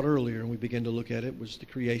talked about earlier, and we began to look at it, was the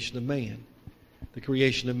creation of man. The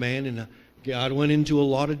creation of man, and God went into a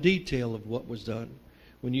lot of detail of what was done.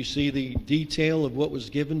 When you see the detail of what was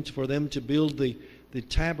given for them to build the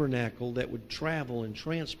tabernacle that would travel and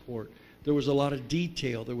transport, there was a lot of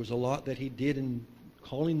detail. There was a lot that he did in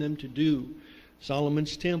calling them to do.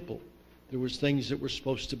 Solomon's temple, there was things that were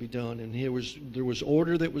supposed to be done, and there was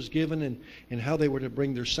order that was given, and how they were to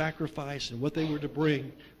bring their sacrifice and what they were to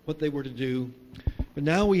bring, what they were to do. But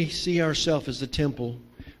now we see ourselves as the temple,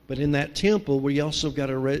 But in that temple, we also got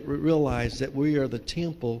to realize that we are the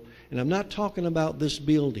temple. And I'm not talking about this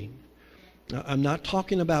building. I'm not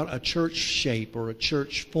talking about a church shape or a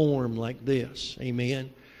church form like this. Amen.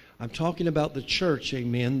 I'm talking about the church.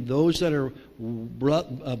 Amen. Those that are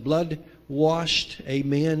blood washed.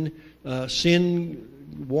 Amen. Sin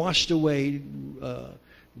washed away.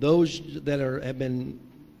 Those that have been,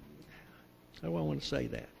 how do I want to say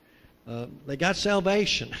that? They got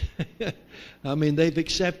salvation. I mean, they've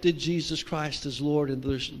accepted Jesus Christ as Lord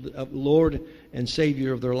and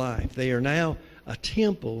Savior of their life. They are now a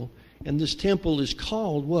temple, and this temple is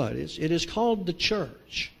called what? It is called the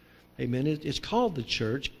church. Amen. It's called the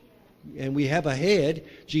church, and we have a head,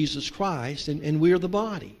 Jesus Christ, and we are the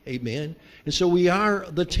body. Amen. And so we are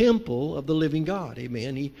the temple of the living God.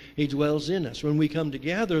 Amen. He dwells in us. When we come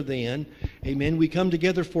together then, amen, we come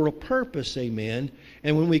together for a purpose. Amen.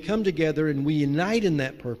 And when we come together and we unite in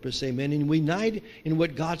that purpose, amen, and we unite in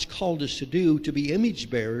what God's called us to do, to be image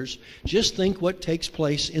bearers, just think what takes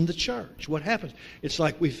place in the church. What happens? It's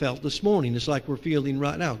like we felt this morning. It's like we're feeling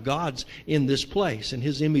right now. God's in this place, and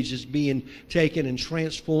His image is being taken and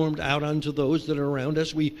transformed out unto those that are around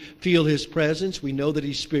us. We feel His presence. We know that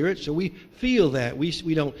He's Spirit, so we feel that.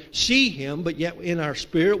 We don't see Him, but yet in our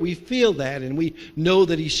spirit we feel that, and we know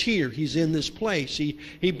that He's here. He's in this place.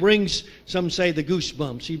 He brings, some say, the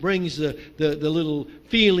goosebumps. He brings the little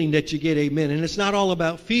feeling that you get, amen. And it's not all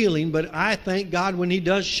about feeling, but I thank God when He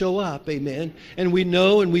does show up, amen. And we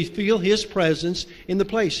know and we feel His presence in the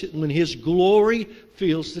place, when His glory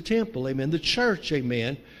fills the temple, amen. The church,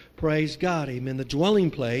 amen. Praise God, amen. The dwelling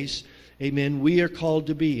place, amen, we are called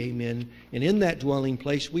to be, amen. And in that dwelling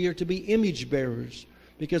place, we are to be image bearers,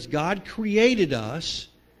 because God created us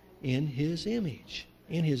in His image.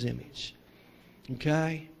 In His image.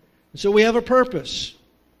 Okay? So we have a purpose.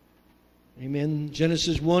 Amen.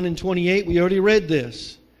 Genesis 1:28, we already read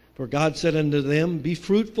this. For God said unto them, be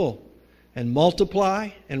fruitful, and multiply,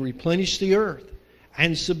 and replenish the earth,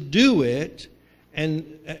 and subdue it,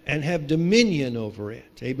 and have dominion over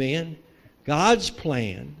it. Amen. God's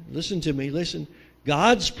plan, listen to me, listen.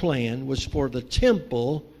 God's plan was for the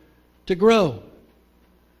temple to grow.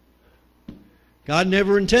 God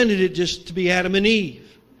never intended it just to be Adam and Eve.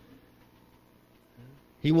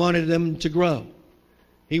 He wanted them to grow.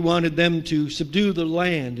 He wanted them to subdue the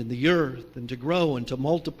land and the earth and to grow and to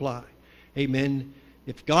multiply. Amen.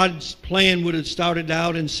 If God's plan would have started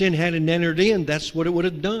out and sin hadn't entered in, that's what it would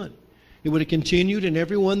have done. It would have continued, and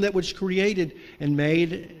everyone that was created and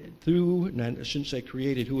made through, no, I shouldn't say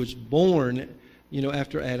created, who was born,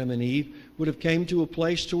 after Adam and Eve, would have came to a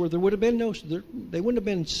place to where there would have been they wouldn't have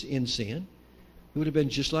been in sin. It would have been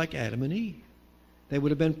just like Adam and Eve. They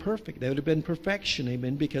would have been perfect. They would have been perfection,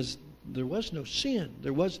 amen, because there was no sin.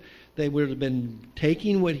 They would have been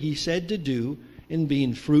taking what He said to do and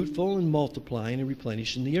being fruitful and multiplying and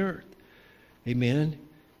replenishing the earth. Amen.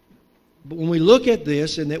 But when we look at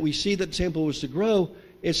this and that we see that the temple was to grow,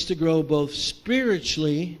 it's to grow both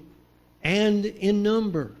spiritually and in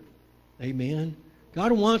number. Amen.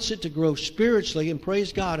 God wants it to grow spiritually, and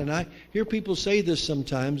praise God. And I hear people say this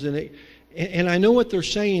sometimes, and I know what they're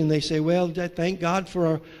saying. They say, well, thank God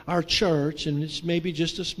for our church, and it's maybe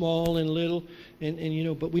just a small and little,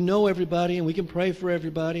 but we know everybody, and we can pray for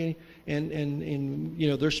everybody, and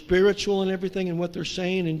they're spiritual and everything and what they're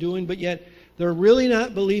saying and doing, but yet they're really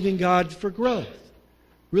not believing God for growth.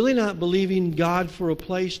 Really not believing God for a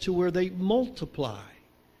place to where they multiply.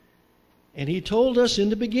 And He told us in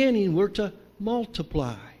the beginning we're to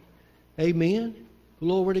multiply. Amen.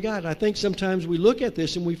 Glory to God. I think sometimes we look at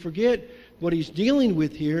this and we forget what He's dealing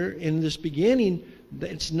with here in this beginning.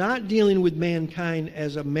 It's not dealing with mankind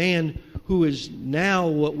as a man who is now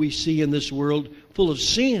what we see in this world full of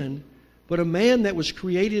sin, but a man that was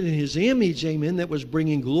created in His image, amen, that was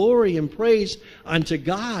bringing glory and praise unto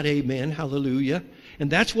God, amen, hallelujah. And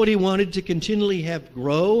that's what He wanted to continually have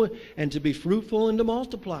grow and to be fruitful and to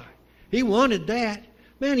multiply. He wanted that.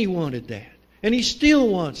 Man, He wanted that. And He still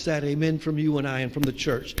wants that, amen, from you and I and from the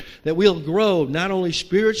church. That we'll grow not only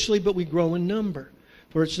spiritually, but we grow in number.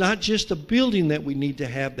 For it's not just a building that we need to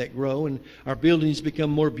have that grow, and our buildings become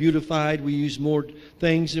more beautified. We use more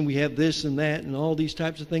things, and we have this and that and all these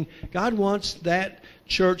types of things. God wants that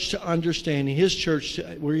church to understand, His church,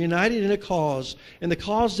 we're united in a cause, and the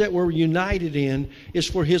cause that we're united in is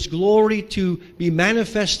for His glory to be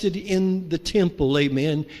manifested in the temple,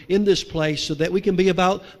 amen, in this place, so that we can be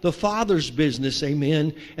about the Father's business,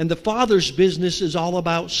 amen. And the Father's business is all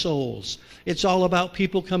about souls. It's all about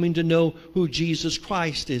people coming to know who Jesus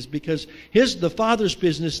Christ is, because the Father's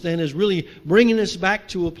business then is really bringing us back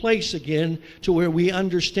to a place again to where we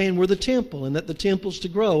understand we're the temple, and that the temple's to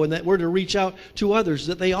grow, and that we're to reach out to others others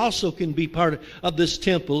that they also can be part of this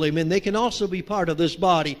temple. Amen. They can also be part of this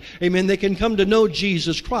body. Amen. They can come to know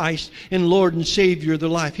Jesus Christ and Lord and Savior of their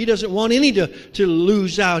life. He doesn't want any to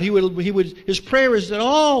lose out. His prayer is that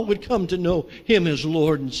all would come to know Him as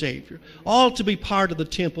Lord and Savior. All to be part of the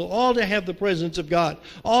temple. All to have the presence of God.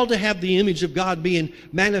 All to have the image of God being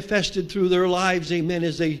manifested through their lives. Amen.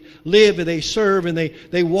 As they live and they serve and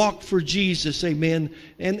they walk for Jesus. Amen.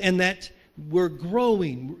 And that we're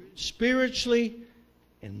growing spiritually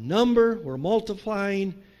in number. We're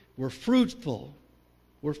multiplying. We're fruitful.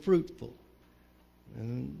 We're fruitful.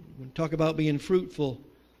 And when we talk about being fruitful,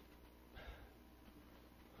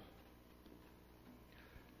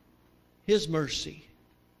 His mercy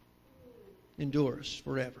endures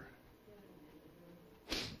forever.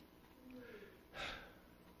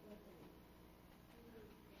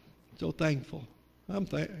 So thankful. I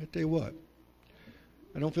tell you what,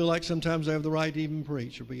 I don't feel like sometimes I have the right to even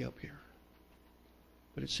preach or be up here.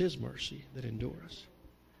 But it's His mercy that endures.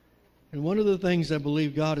 And one of the things I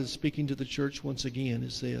believe God is speaking to the church once again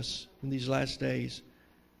is this. In these last days,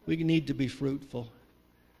 we need to be fruitful.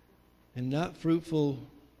 And not fruitful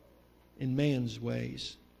in man's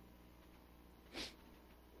ways.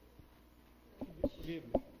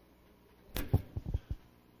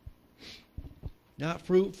 Not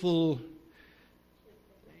fruitful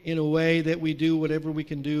in a way that we do whatever we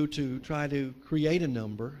can do to try to create a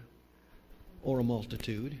number or a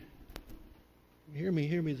multitude. Hear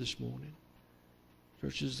me this morning.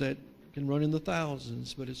 Churches that can run in the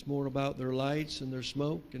thousands, but it's more about their lights and their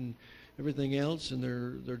smoke and everything else and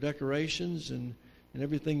their decorations and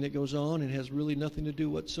everything that goes on, and has really nothing to do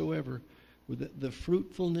whatsoever with the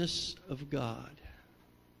fruitfulness of God,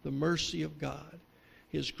 the mercy of God,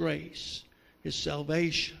 His grace, His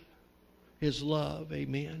salvation, His love,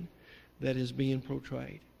 amen, that is being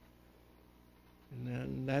portrayed.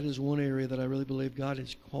 And that is one area that I really believe God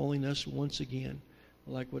is calling us once again.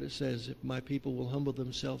 I like what it says, if my people will humble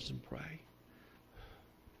themselves and pray.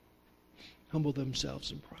 Humble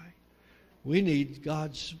themselves and pray. We need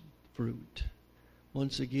God's fruit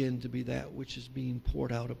once again to be that which is being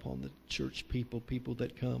poured out upon the church people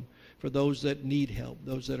that come. For those that need help,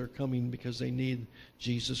 those that are coming because they need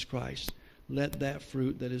Jesus Christ. Let that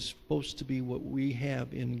fruit that is supposed to be what we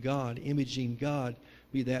have in God, imaging God,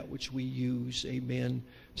 be that which we use, amen,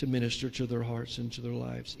 to minister to their hearts and to their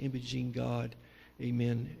lives. Imaging God,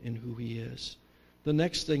 amen, in who He is. The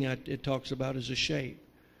next thing it talks about is a shape.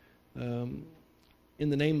 In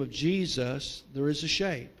the name of Jesus, there is a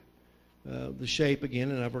shape. The shape,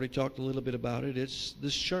 again, and I've already talked a little bit about it, it's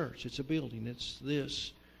this church. It's a building. It's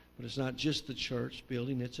this. But it's not just the church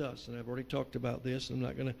building, it's us. And I've already talked about this. I'm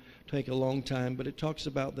not going to take a long time, but it talks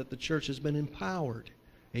about that the church has been empowered.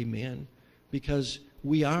 Amen. Because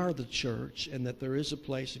we are the church, and that there is a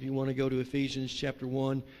place. If you want to go to Ephesians chapter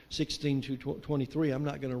 1, 16 to 23, I'm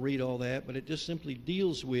not going to read all that, but it just simply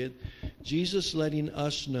deals with Jesus letting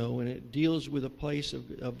us know, and it deals with a place of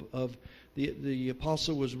the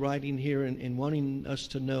apostle was writing here and wanting us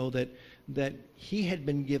to know that he had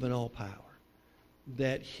been given all power.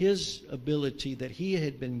 That his ability that he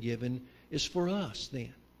had been given is for us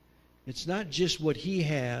then. It's not just what he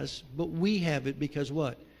has, but we have it because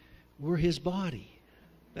what? We're his body.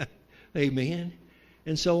 Amen.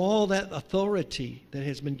 And so all that authority that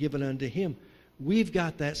has been given unto him, we've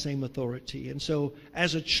got that same authority. And so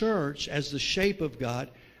as a church, as the shape of God,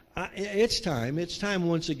 it's time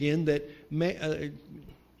once again that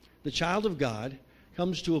the child of God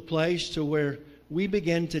comes to a place to where we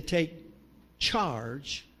begin to take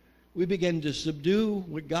charge. We begin to subdue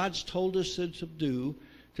what God's told us to subdue,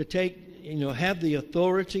 to take, have the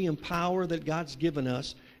authority and power that God's given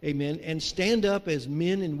us, amen, and stand up as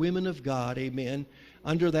men and women of God, amen,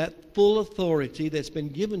 under that full authority that's been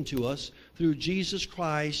given to us through Jesus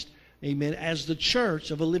Christ, amen, as the church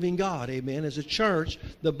of a living God, amen, as a church,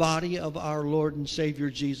 the body of our Lord and Savior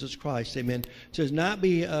Jesus Christ, amen, to not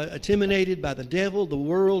be intimidated by the devil, the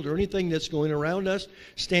world, or anything that's going around us,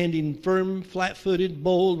 standing firm, flat-footed,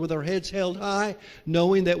 bold, with our heads held high,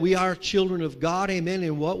 knowing that we are children of God, amen,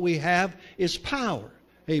 and what we have is power.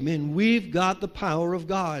 Amen. We've got the power of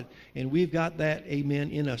God, and we've got that,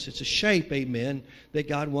 amen, in us. It's a shape, amen, that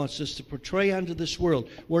God wants us to portray unto this world.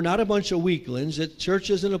 We're not a bunch of weaklings. Church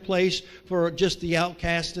isn't a place for just the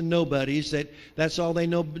outcast and nobodies. That's all they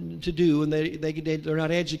know to do, and they're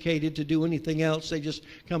not educated to do anything else. They just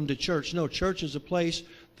come to church. No, church is a place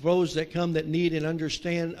for those that come that need and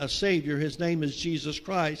understand a Savior. His name is Jesus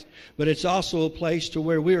Christ. But it's also a place to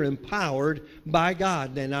where we're empowered by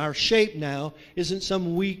God. And our shape now isn't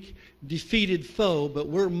some weak defeated foe, but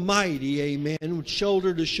we're mighty, amen,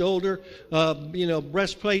 shoulder to shoulder,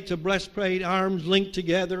 breastplate to breastplate, arms linked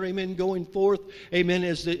together, amen, going forth, amen,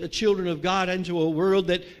 as the children of God into a world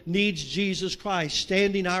that needs Jesus Christ,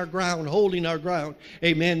 standing our ground, holding our ground,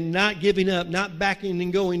 amen, not giving up, not backing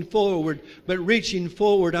and going forward, but reaching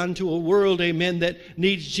forward unto a world, amen, that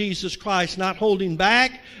needs Jesus Christ, not holding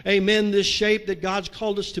back, amen, this shape that God's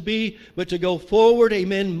called us to be, but to go forward,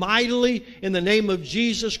 amen, mightily in the name of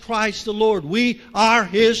Jesus Christ the Lord. We are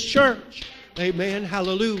His church. Amen.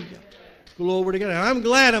 Hallelujah. Glory to God. I'm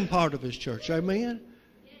glad I'm part of His church. Amen.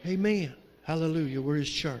 Amen. Hallelujah. We're His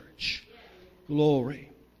church. Glory.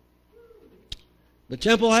 The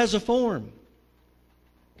temple has a form.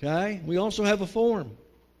 Okay? We also have a form.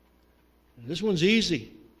 This one's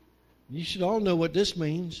easy. You should all know what this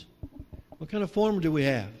means. What kind of form do we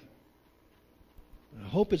have? I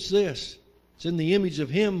hope it's this. It's in the image of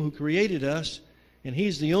Him who created us. And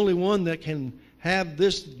He's the only one that can have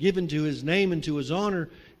this given to His name and to His honor,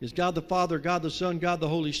 is God the Father, God the Son, God the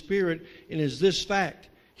Holy Spirit, and is this fact: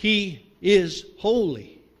 He is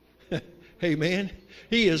holy. Amen.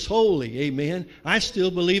 He is holy. Amen. I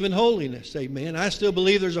still believe in holiness. Amen. I still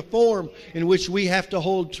believe there's a form in which we have to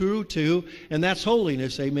hold true to, and that's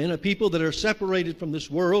holiness. Amen. A people that are separated from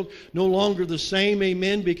this world, no longer the same.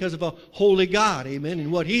 Amen. Because of a holy God. Amen.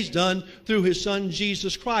 And what He's done through His Son,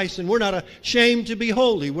 Jesus Christ. And we're not ashamed to be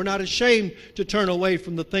holy. We're not ashamed to turn away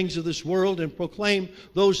from the things of this world and proclaim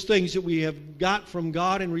those things that we have got from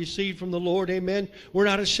God and received from the Lord. Amen. We're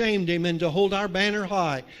not ashamed. Amen. To hold our banner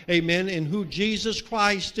high. Amen. And who Jesus Christ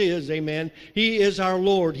is, amen. He is our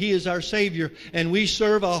Lord. He is our Savior. And we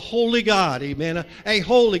serve a holy God, amen. A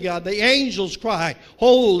holy God. The angels cry,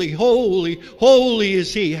 holy, holy, holy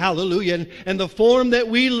is He. Hallelujah. And the form that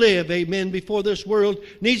we live, amen, before this world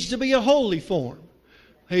needs to be a holy form.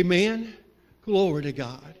 Amen. Glory to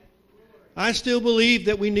God. I still believe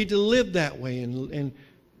that we need to live that way. And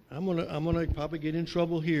I'm gonna probably get in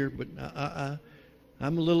trouble here, but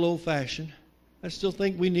I'm a little old-fashioned. I still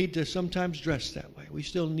think we need to sometimes dress that way. We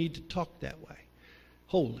still need to talk that way.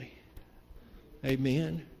 Holy.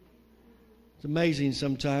 Amen. It's amazing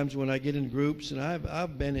sometimes when I get in groups, and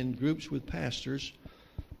I've been in groups with pastors,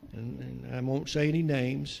 and I won't say any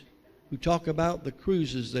names, who talk about the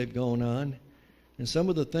cruises they've gone on and some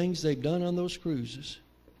of the things they've done on those cruises.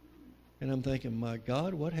 And I'm thinking, my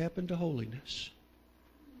God, what happened to holiness?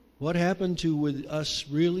 What happened to with us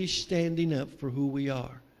really standing up for who we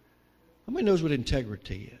are? How many knows what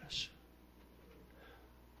integrity is?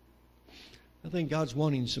 I think God's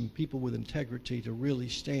wanting some people with integrity to really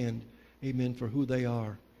stand, amen, for who they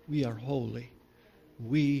are. We are holy.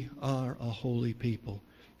 We are a holy people.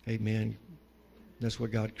 Amen. That's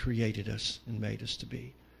what God created us and made us to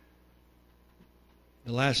be.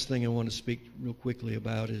 The last thing I want to speak real quickly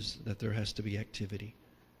about is that there has to be activity.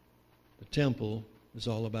 The temple is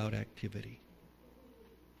all about activity.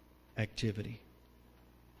 Activity.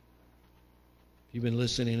 You've been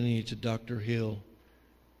listening to Dr. Hill,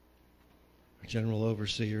 our general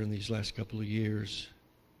overseer, in these last couple of years.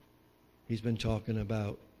 He's been talking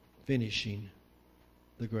about finishing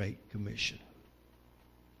the Great Commission.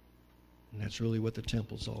 And that's really what the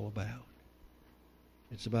temple's all about.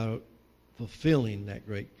 It's about fulfilling that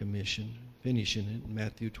Great Commission, finishing it in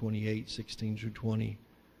Matthew 28:16-20.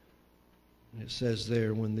 And it says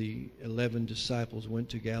there, when the 11 disciples went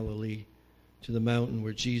to Galilee, to the mountain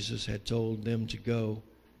where Jesus had told them to go,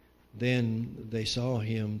 then they saw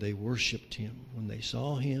Him, they worshiped Him. When they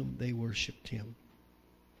saw Him, they worshiped Him.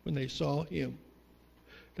 When they saw Him,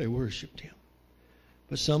 they worshiped Him.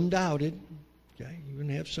 But some doubted. Okay, you're going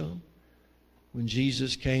to have some. When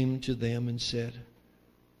Jesus came to them and said,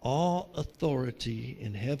 all authority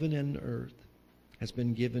in heaven and earth has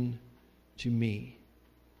been given to me.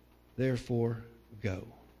 Therefore, go.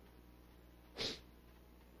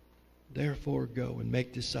 Therefore, go and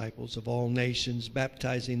make disciples of all nations,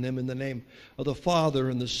 baptizing them in the name of the Father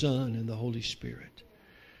and the Son and the Holy Spirit,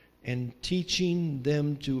 and teaching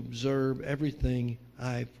them to observe everything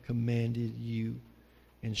I've commanded you.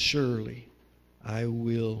 And surely I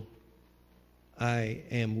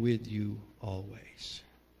am with you always.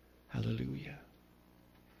 Hallelujah.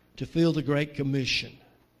 To fill the Great Commission.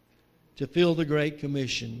 To fill the Great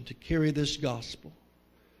Commission. To carry this gospel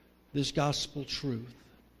truth.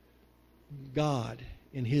 God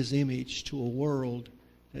in His image to a world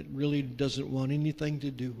that really doesn't want anything to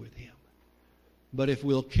do with Him. But if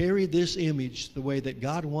we'll carry this image the way that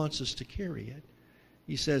God wants us to carry it,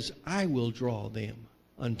 He says, I will draw them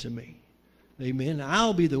unto me. Amen.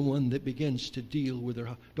 I'll be the one that begins to deal with their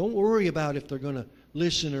heart. Don't worry about if they're going to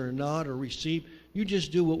listen or not or receive. You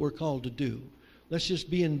just do what we're called to do. let's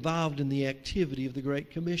just be involved in the activity of the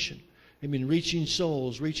Great Commission. Amen. Reaching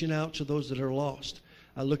souls, reaching out to those that are lost.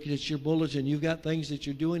 Looking at your bulletin, you've got things that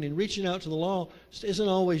you're doing, and reaching out to the lost isn't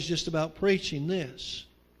always just about preaching this.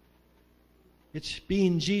 It's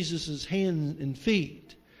being Jesus' hands and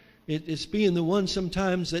feet. It's being the one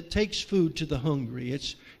sometimes that takes food to the hungry.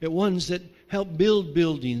 It's ones that help build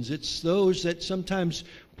buildings. It's those that sometimes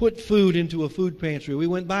put food into a food pantry. We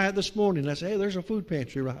went by it this morning, and I said, hey, there's a food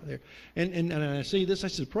pantry right there. And I see this, I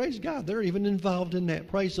said, praise God, they're even involved in that.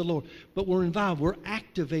 Praise the Lord. But we're involved. We're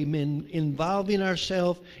active, amen, involving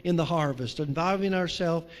ourselves in the harvest, involving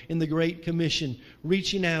ourselves in the Great Commission,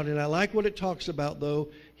 reaching out. And I like what it talks about, though.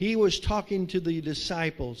 He was talking to the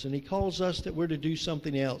disciples, and he calls us that we're to do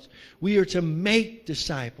something else. We are to make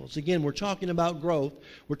disciples. Again, we're talking about growth.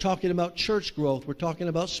 We're talking about church growth. We're talking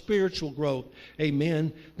about spiritual growth.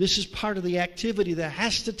 Amen. This is part of the activity that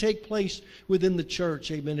has to take place within the church.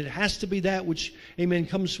 Amen. It has to be that which, amen,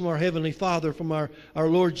 comes from our Heavenly Father, from our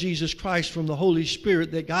Lord Jesus Christ, from the Holy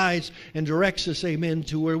Spirit that guides and directs us, amen,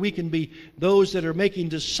 to where we can be those that are making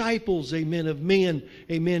disciples, amen, of men,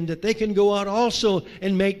 amen, that they can go out also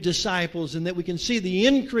and make disciples, and that we can see the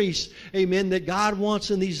increase, amen, that God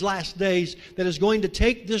wants in these last days that is going to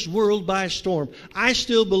take this world by storm. I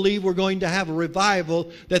still believe we're going to have a revival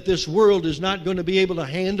that this world is not going to be able to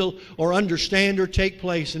handle or understand or take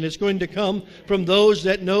place, and it's going to come from those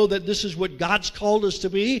that know that this is what God's called us to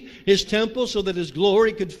be, His temple, so that His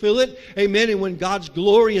glory could fill it, amen, and when God's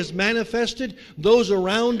glory is manifested, those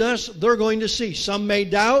around us, they're going to see. Some may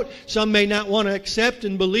doubt, some may not want to accept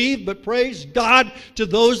and believe, but praise God to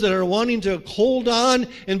those that are wanting to hold on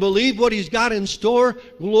and believe what He's got in store.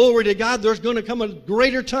 Glory to God. There's going to come a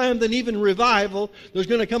greater time than even revival. There's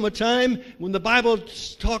going to come a time when the Bible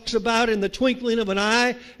talks about in the twinkling of an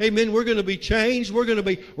eye, amen, we're going to be changed. We're going to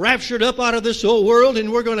be raptured up out of this old world,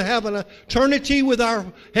 and we're going to have an eternity with our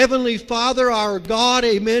Heavenly Father, our God,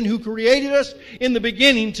 amen, who created us in the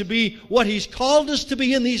beginning to be what He's called us to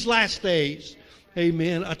be in these last days.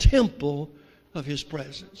 Amen. A temple of His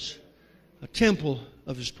presence. A temple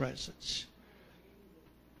of His presence.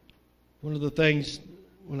 One of the things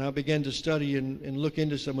when I began to study and look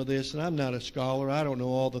into some of this, and I'm not a scholar, I don't know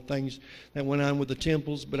all the things that went on with the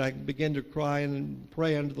temples, but I began to cry and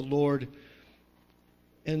pray unto the Lord.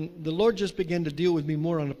 And the Lord just began to deal with me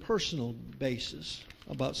more on a personal basis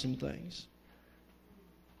about some things.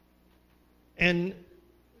 And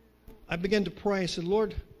I began to pray. I said,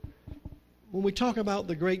 Lord, when we talk about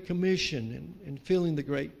the Great Commission and feeling the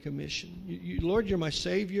Great Commission, Lord, you're my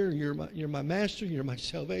Savior, you're my Master, you're my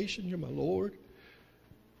salvation, you're my Lord.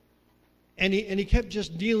 And he kept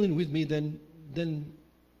just dealing with me, then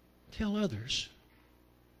tell others.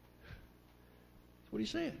 That's what he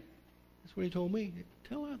said. That's what he told me.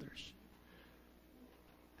 Tell others.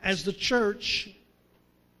 As the church,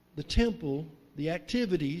 the temple, the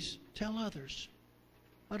activities, tell others.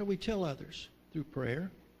 How do we tell others? Through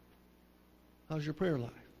prayer. How's your prayer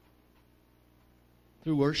life?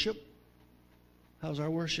 Through worship? How's our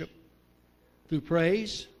worship? Through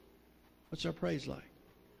praise? What's our praise like?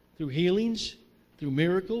 Through healings? Through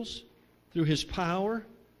miracles? Through His power?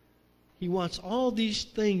 He wants all these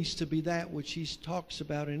things to be that which He talks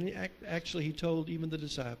about. And actually He told even the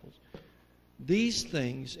disciples, these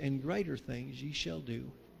things and greater things ye shall do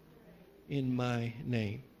in my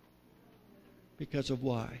name. Because of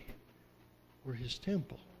why? We're His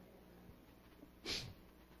temple.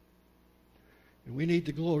 And we need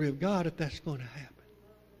the glory of God if that's going to happen.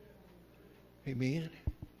 Amen.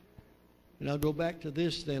 And I'll go back to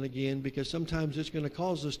this then again, because sometimes it's going to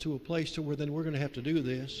cause us to a place to where then we're going to have to do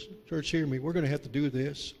this. Church, hear me. We're going to have to do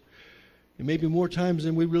this. And maybe more times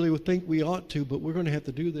than we really would think we ought to, but we're going to have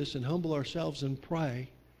to do this and humble ourselves and pray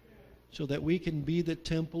so that we can be the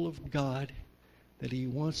temple of God that He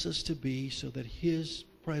wants us to be, so that His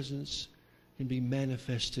presence can be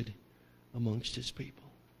manifested amongst His people.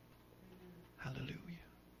 Hallelujah.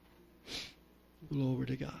 Glory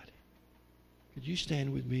to God. Could you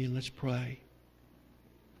stand with me and let's pray?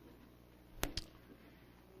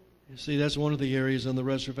 You see, that's one of the areas on the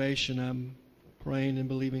reservation I'm praying and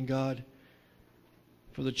believing God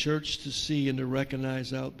for the church to see and to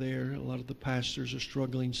recognize out there. A lot of the pastors are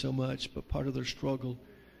struggling so much, but part of their struggle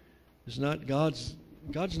is not God's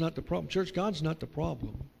not the problem. Church, God's not the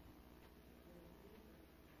problem.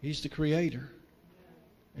 He's the Creator.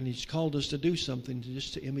 And He's called us to do something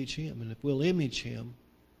just to image Him. And if we'll image Him,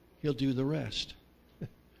 He'll do the rest.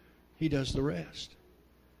 He does the rest.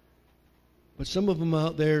 But some of them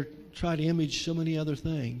out there try to image so many other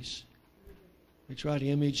things. They try to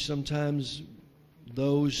image sometimes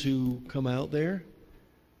those who come out there.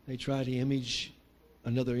 They try to image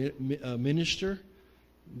another minister.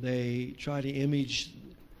 They try to image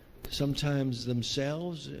sometimes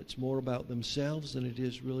themselves. It's more about themselves than it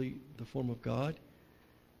is really the form of God.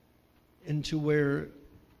 And to where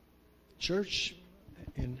church,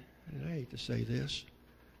 and I hate to say this,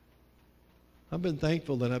 I've been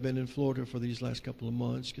thankful that I've been in Florida for these last couple of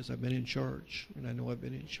months because I've been in church, and I know I've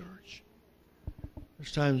been in church.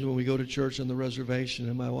 There's times when we go to church on the reservation,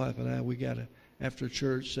 and my wife and I, we got to, after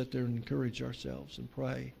church, sit there and encourage ourselves and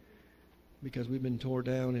pray because we've been torn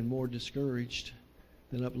down and more discouraged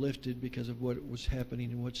than uplifted because of what was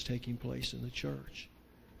happening and what's taking place in the church.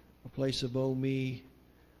 A place of oh me,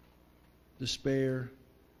 despair,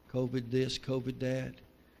 COVID this, COVID that,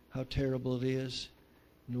 how terrible it is.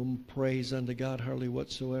 No praise unto God hardly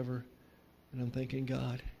whatsoever. And I'm thinking,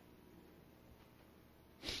 God,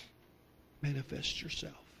 manifest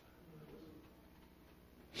yourself.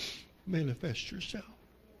 Manifest yourself.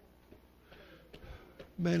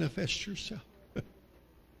 Manifest yourself.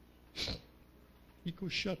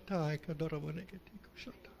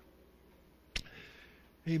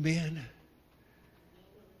 Amen.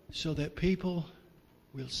 So that people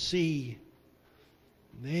will see,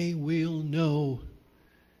 they will know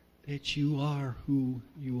that you are who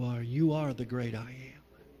you are. You are the great I am.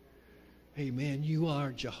 Amen. You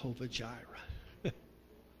are Jehovah Jireh.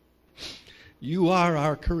 You are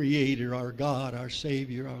our Creator, our God, our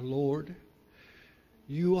Savior, our Lord.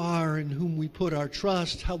 You are in whom we put our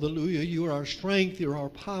trust. Hallelujah. You are our strength. You're our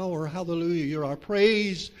power. Hallelujah. You're our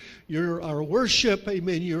praise. You're our worship.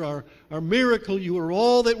 Amen. You're our miracle. You are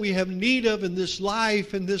all that we have need of in this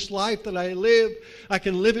life. In this life that I live, I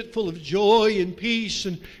can live it full of joy and peace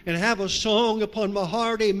and have a song upon my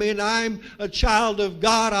heart. Amen. I'm a child of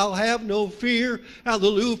God. I'll have no fear.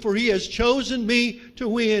 Hallelujah. For He has chosen me to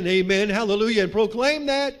win. Amen. Hallelujah. And proclaim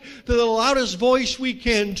that to the loudest voice we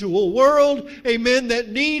can to a world, amen, that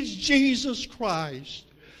needs Jesus Christ.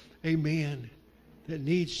 Amen. That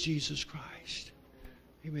needs Jesus Christ.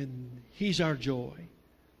 Amen. He's our joy.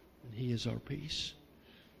 And He is our peace.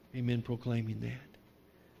 Amen. Proclaiming that.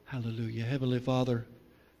 Hallelujah. Heavenly Father,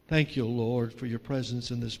 thank you, Lord, for your presence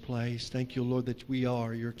in this place. Thank you, Lord, that we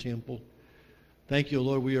are your temple. Thank you,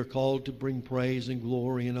 Lord, we are called to bring praise and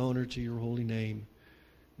glory and honor to your holy name.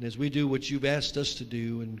 And as we do what you've asked us to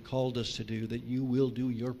do and called us to do, that you will do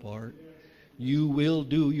your part. You will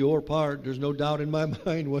do your part. There's no doubt in my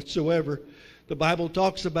mind whatsoever. The Bible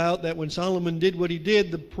talks about that when Solomon did what he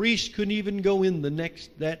did, the priests couldn't even go in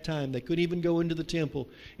that time. They couldn't even go into the temple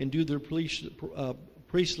and do their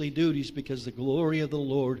priestly duties because the glory of the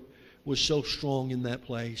Lord was so strong in that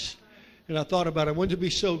place. And I thought about it. Wouldn't it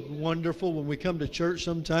be so wonderful when we come to church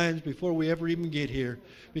sometimes before we ever even get here?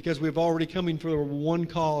 Because we've already come in for one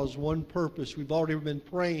cause, one purpose. We've already been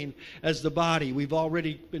praying as the body. We've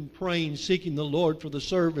already been praying, seeking the Lord for the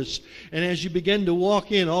service. And as you begin to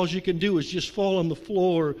walk in, all you can do is just fall on the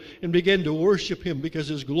floor and begin to worship Him because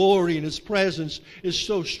His glory and His presence is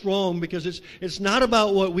so strong. Because it's not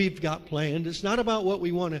about what we've got planned. It's not about what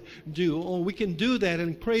we want to do. Oh, we can do that,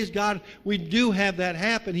 and praise God, we do have that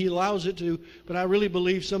happen. He allows it to. But I really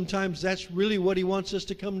believe sometimes that's really what He wants us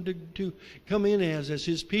to come in as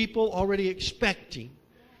His people, already expecting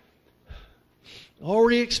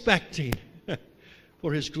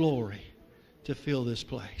for His glory to fill this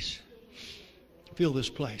place. Fill this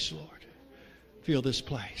place, Lord. Fill this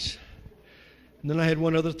place. And then I had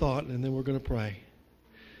one other thought, and then we're going to pray.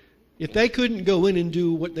 If they couldn't go in and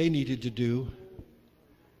do what they needed to do,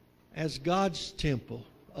 as God's temple,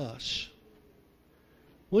 us,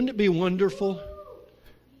 wouldn't it be wonderful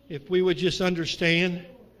if we would just understand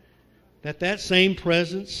that same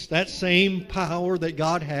presence, that same power that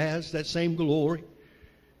God has, that same glory,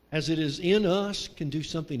 as it is in us, can do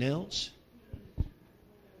something else?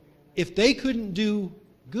 If they couldn't do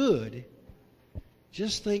good,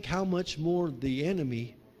 just think how much more the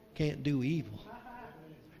enemy can't do evil.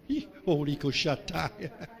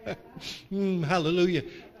 Hallelujah.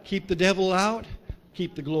 Keep the devil out.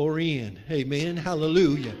 Keep the glory in. Amen.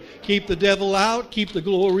 Hallelujah. Keep the devil out. Keep the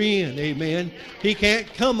glory in. Amen. He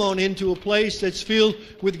can't come on into a place that's filled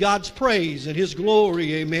with God's praise and His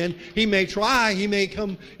glory. Amen. He may try. He may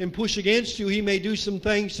come and push against you. He may do some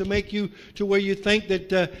things to make you to where you think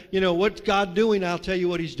that, what's God doing? I'll tell you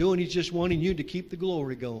what He's doing. He's just wanting you to keep the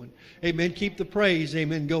glory going. Amen. Keep the praise,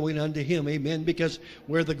 amen, going unto Him. Amen. Because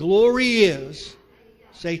where the glory is,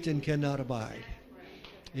 Satan cannot abide.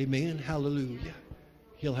 Amen. Hallelujah.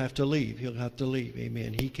 He'll have to leave. He'll have to leave.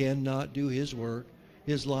 Amen. He cannot do His work,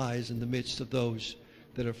 His lies in the midst of those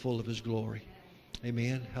that are full of His glory.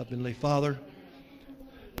 Amen. Heavenly Father,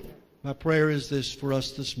 my prayer is this for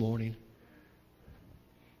us this morning.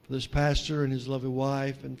 for this pastor and his lovely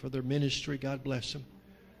wife and for their ministry. God bless him.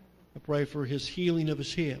 I pray for his healing of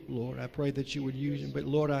his hip, Lord. I pray that you would use him. But,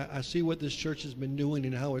 Lord, I see what this church has been doing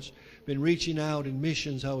and how it's been reaching out in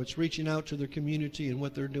missions, how it's reaching out to their community and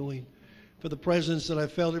what they're doing. For the presence that I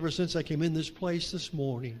felt ever since I came in this place this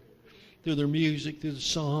morning, through their music, through the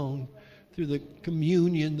song, through the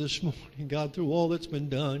communion this morning, God, through all that's been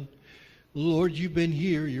done. Lord, you've been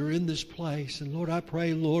here. You're in this place. And, Lord, I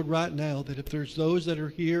pray, Lord, right now that if there's those that are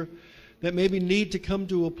here that maybe need to come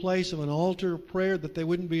to a place of an altar of prayer, that they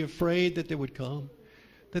wouldn't be afraid, that they would come,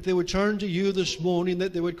 that they would turn to you this morning,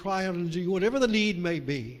 that they would cry out unto you, whatever the need may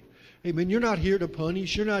be. Amen. You're not here to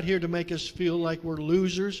punish. You're not here to make us feel like we're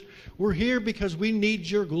losers. We're here because we need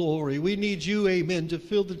your glory. We need you, amen, to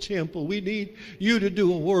fill the temple. We need you to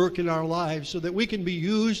do a work in our lives so that we can be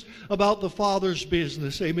used about the Father's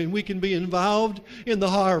business. Amen. We can be involved in the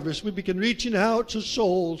harvest. We can reaching out to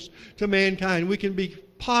souls, to mankind. We can be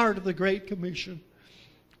part of the Great Commission.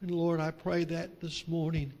 And Lord, I pray that this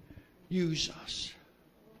morning, use us.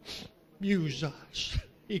 Use us.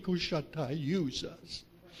 Ikushatai, use us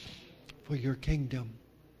for your kingdom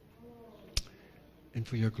and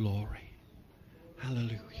for your glory.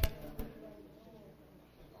 Hallelujah.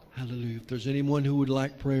 Hallelujah. If there's anyone who would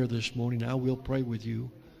like prayer this morning, I will pray with you.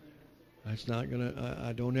 It's not gonna.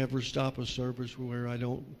 I don't ever stop a service where I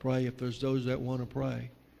don't pray. If there's those that want to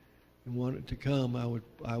pray and want it to come,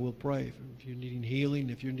 I will pray. If you're needing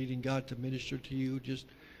healing, if you're needing God to minister to you, just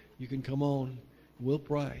you can come on. We'll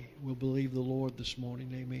pray. We'll believe the Lord this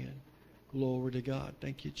morning. Amen. Glory to God.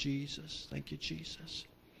 Thank you, Jesus. Thank you, Jesus.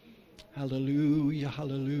 Hallelujah,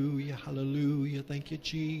 hallelujah, hallelujah. Thank you,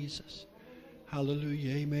 Jesus.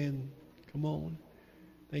 Hallelujah. Amen. Come on.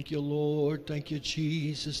 Thank you, Lord. Thank you,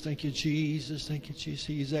 Jesus. Thank you, Jesus. Thank you, Jesus.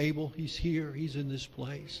 He's able. He's here. He's in this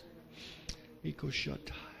place.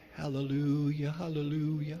 Ikoshatai. Hallelujah,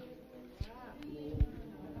 hallelujah.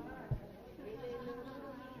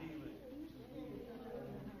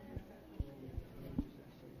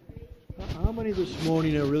 How many this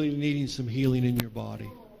morning are really needing some healing in your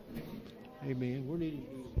body? Amen. We're needing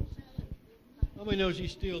healing. How many knows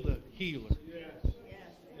he's still the healer? Yes.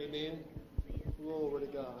 Amen. Glory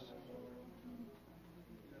to God.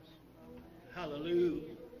 Hallelujah.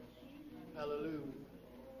 Hallelujah.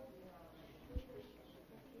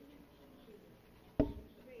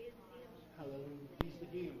 Hallelujah. He's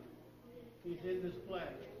the healer. He's in this place.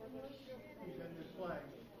 He's in this place.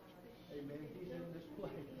 Amen. He's in this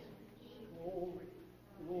place. Glory,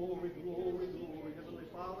 glory, glory, glory. Heavenly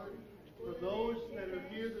Father, for those that are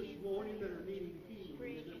here this morning that are needing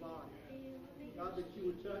healing in their body, God, that you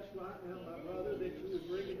would touch right now, my brother, that you would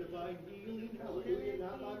bring a divine healing, hallelujah,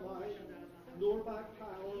 not by might, nor by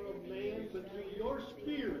power of man, but through your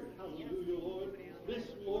Spirit, hallelujah, Lord. This,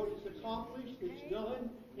 Lord, is accomplished, it's done,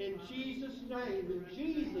 in Jesus' name,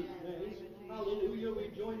 hallelujah, we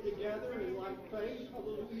join together in like faith,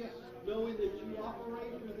 hallelujah, knowing that you operate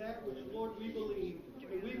through that which, Lord, we believe.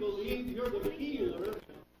 And we believe you're the healer.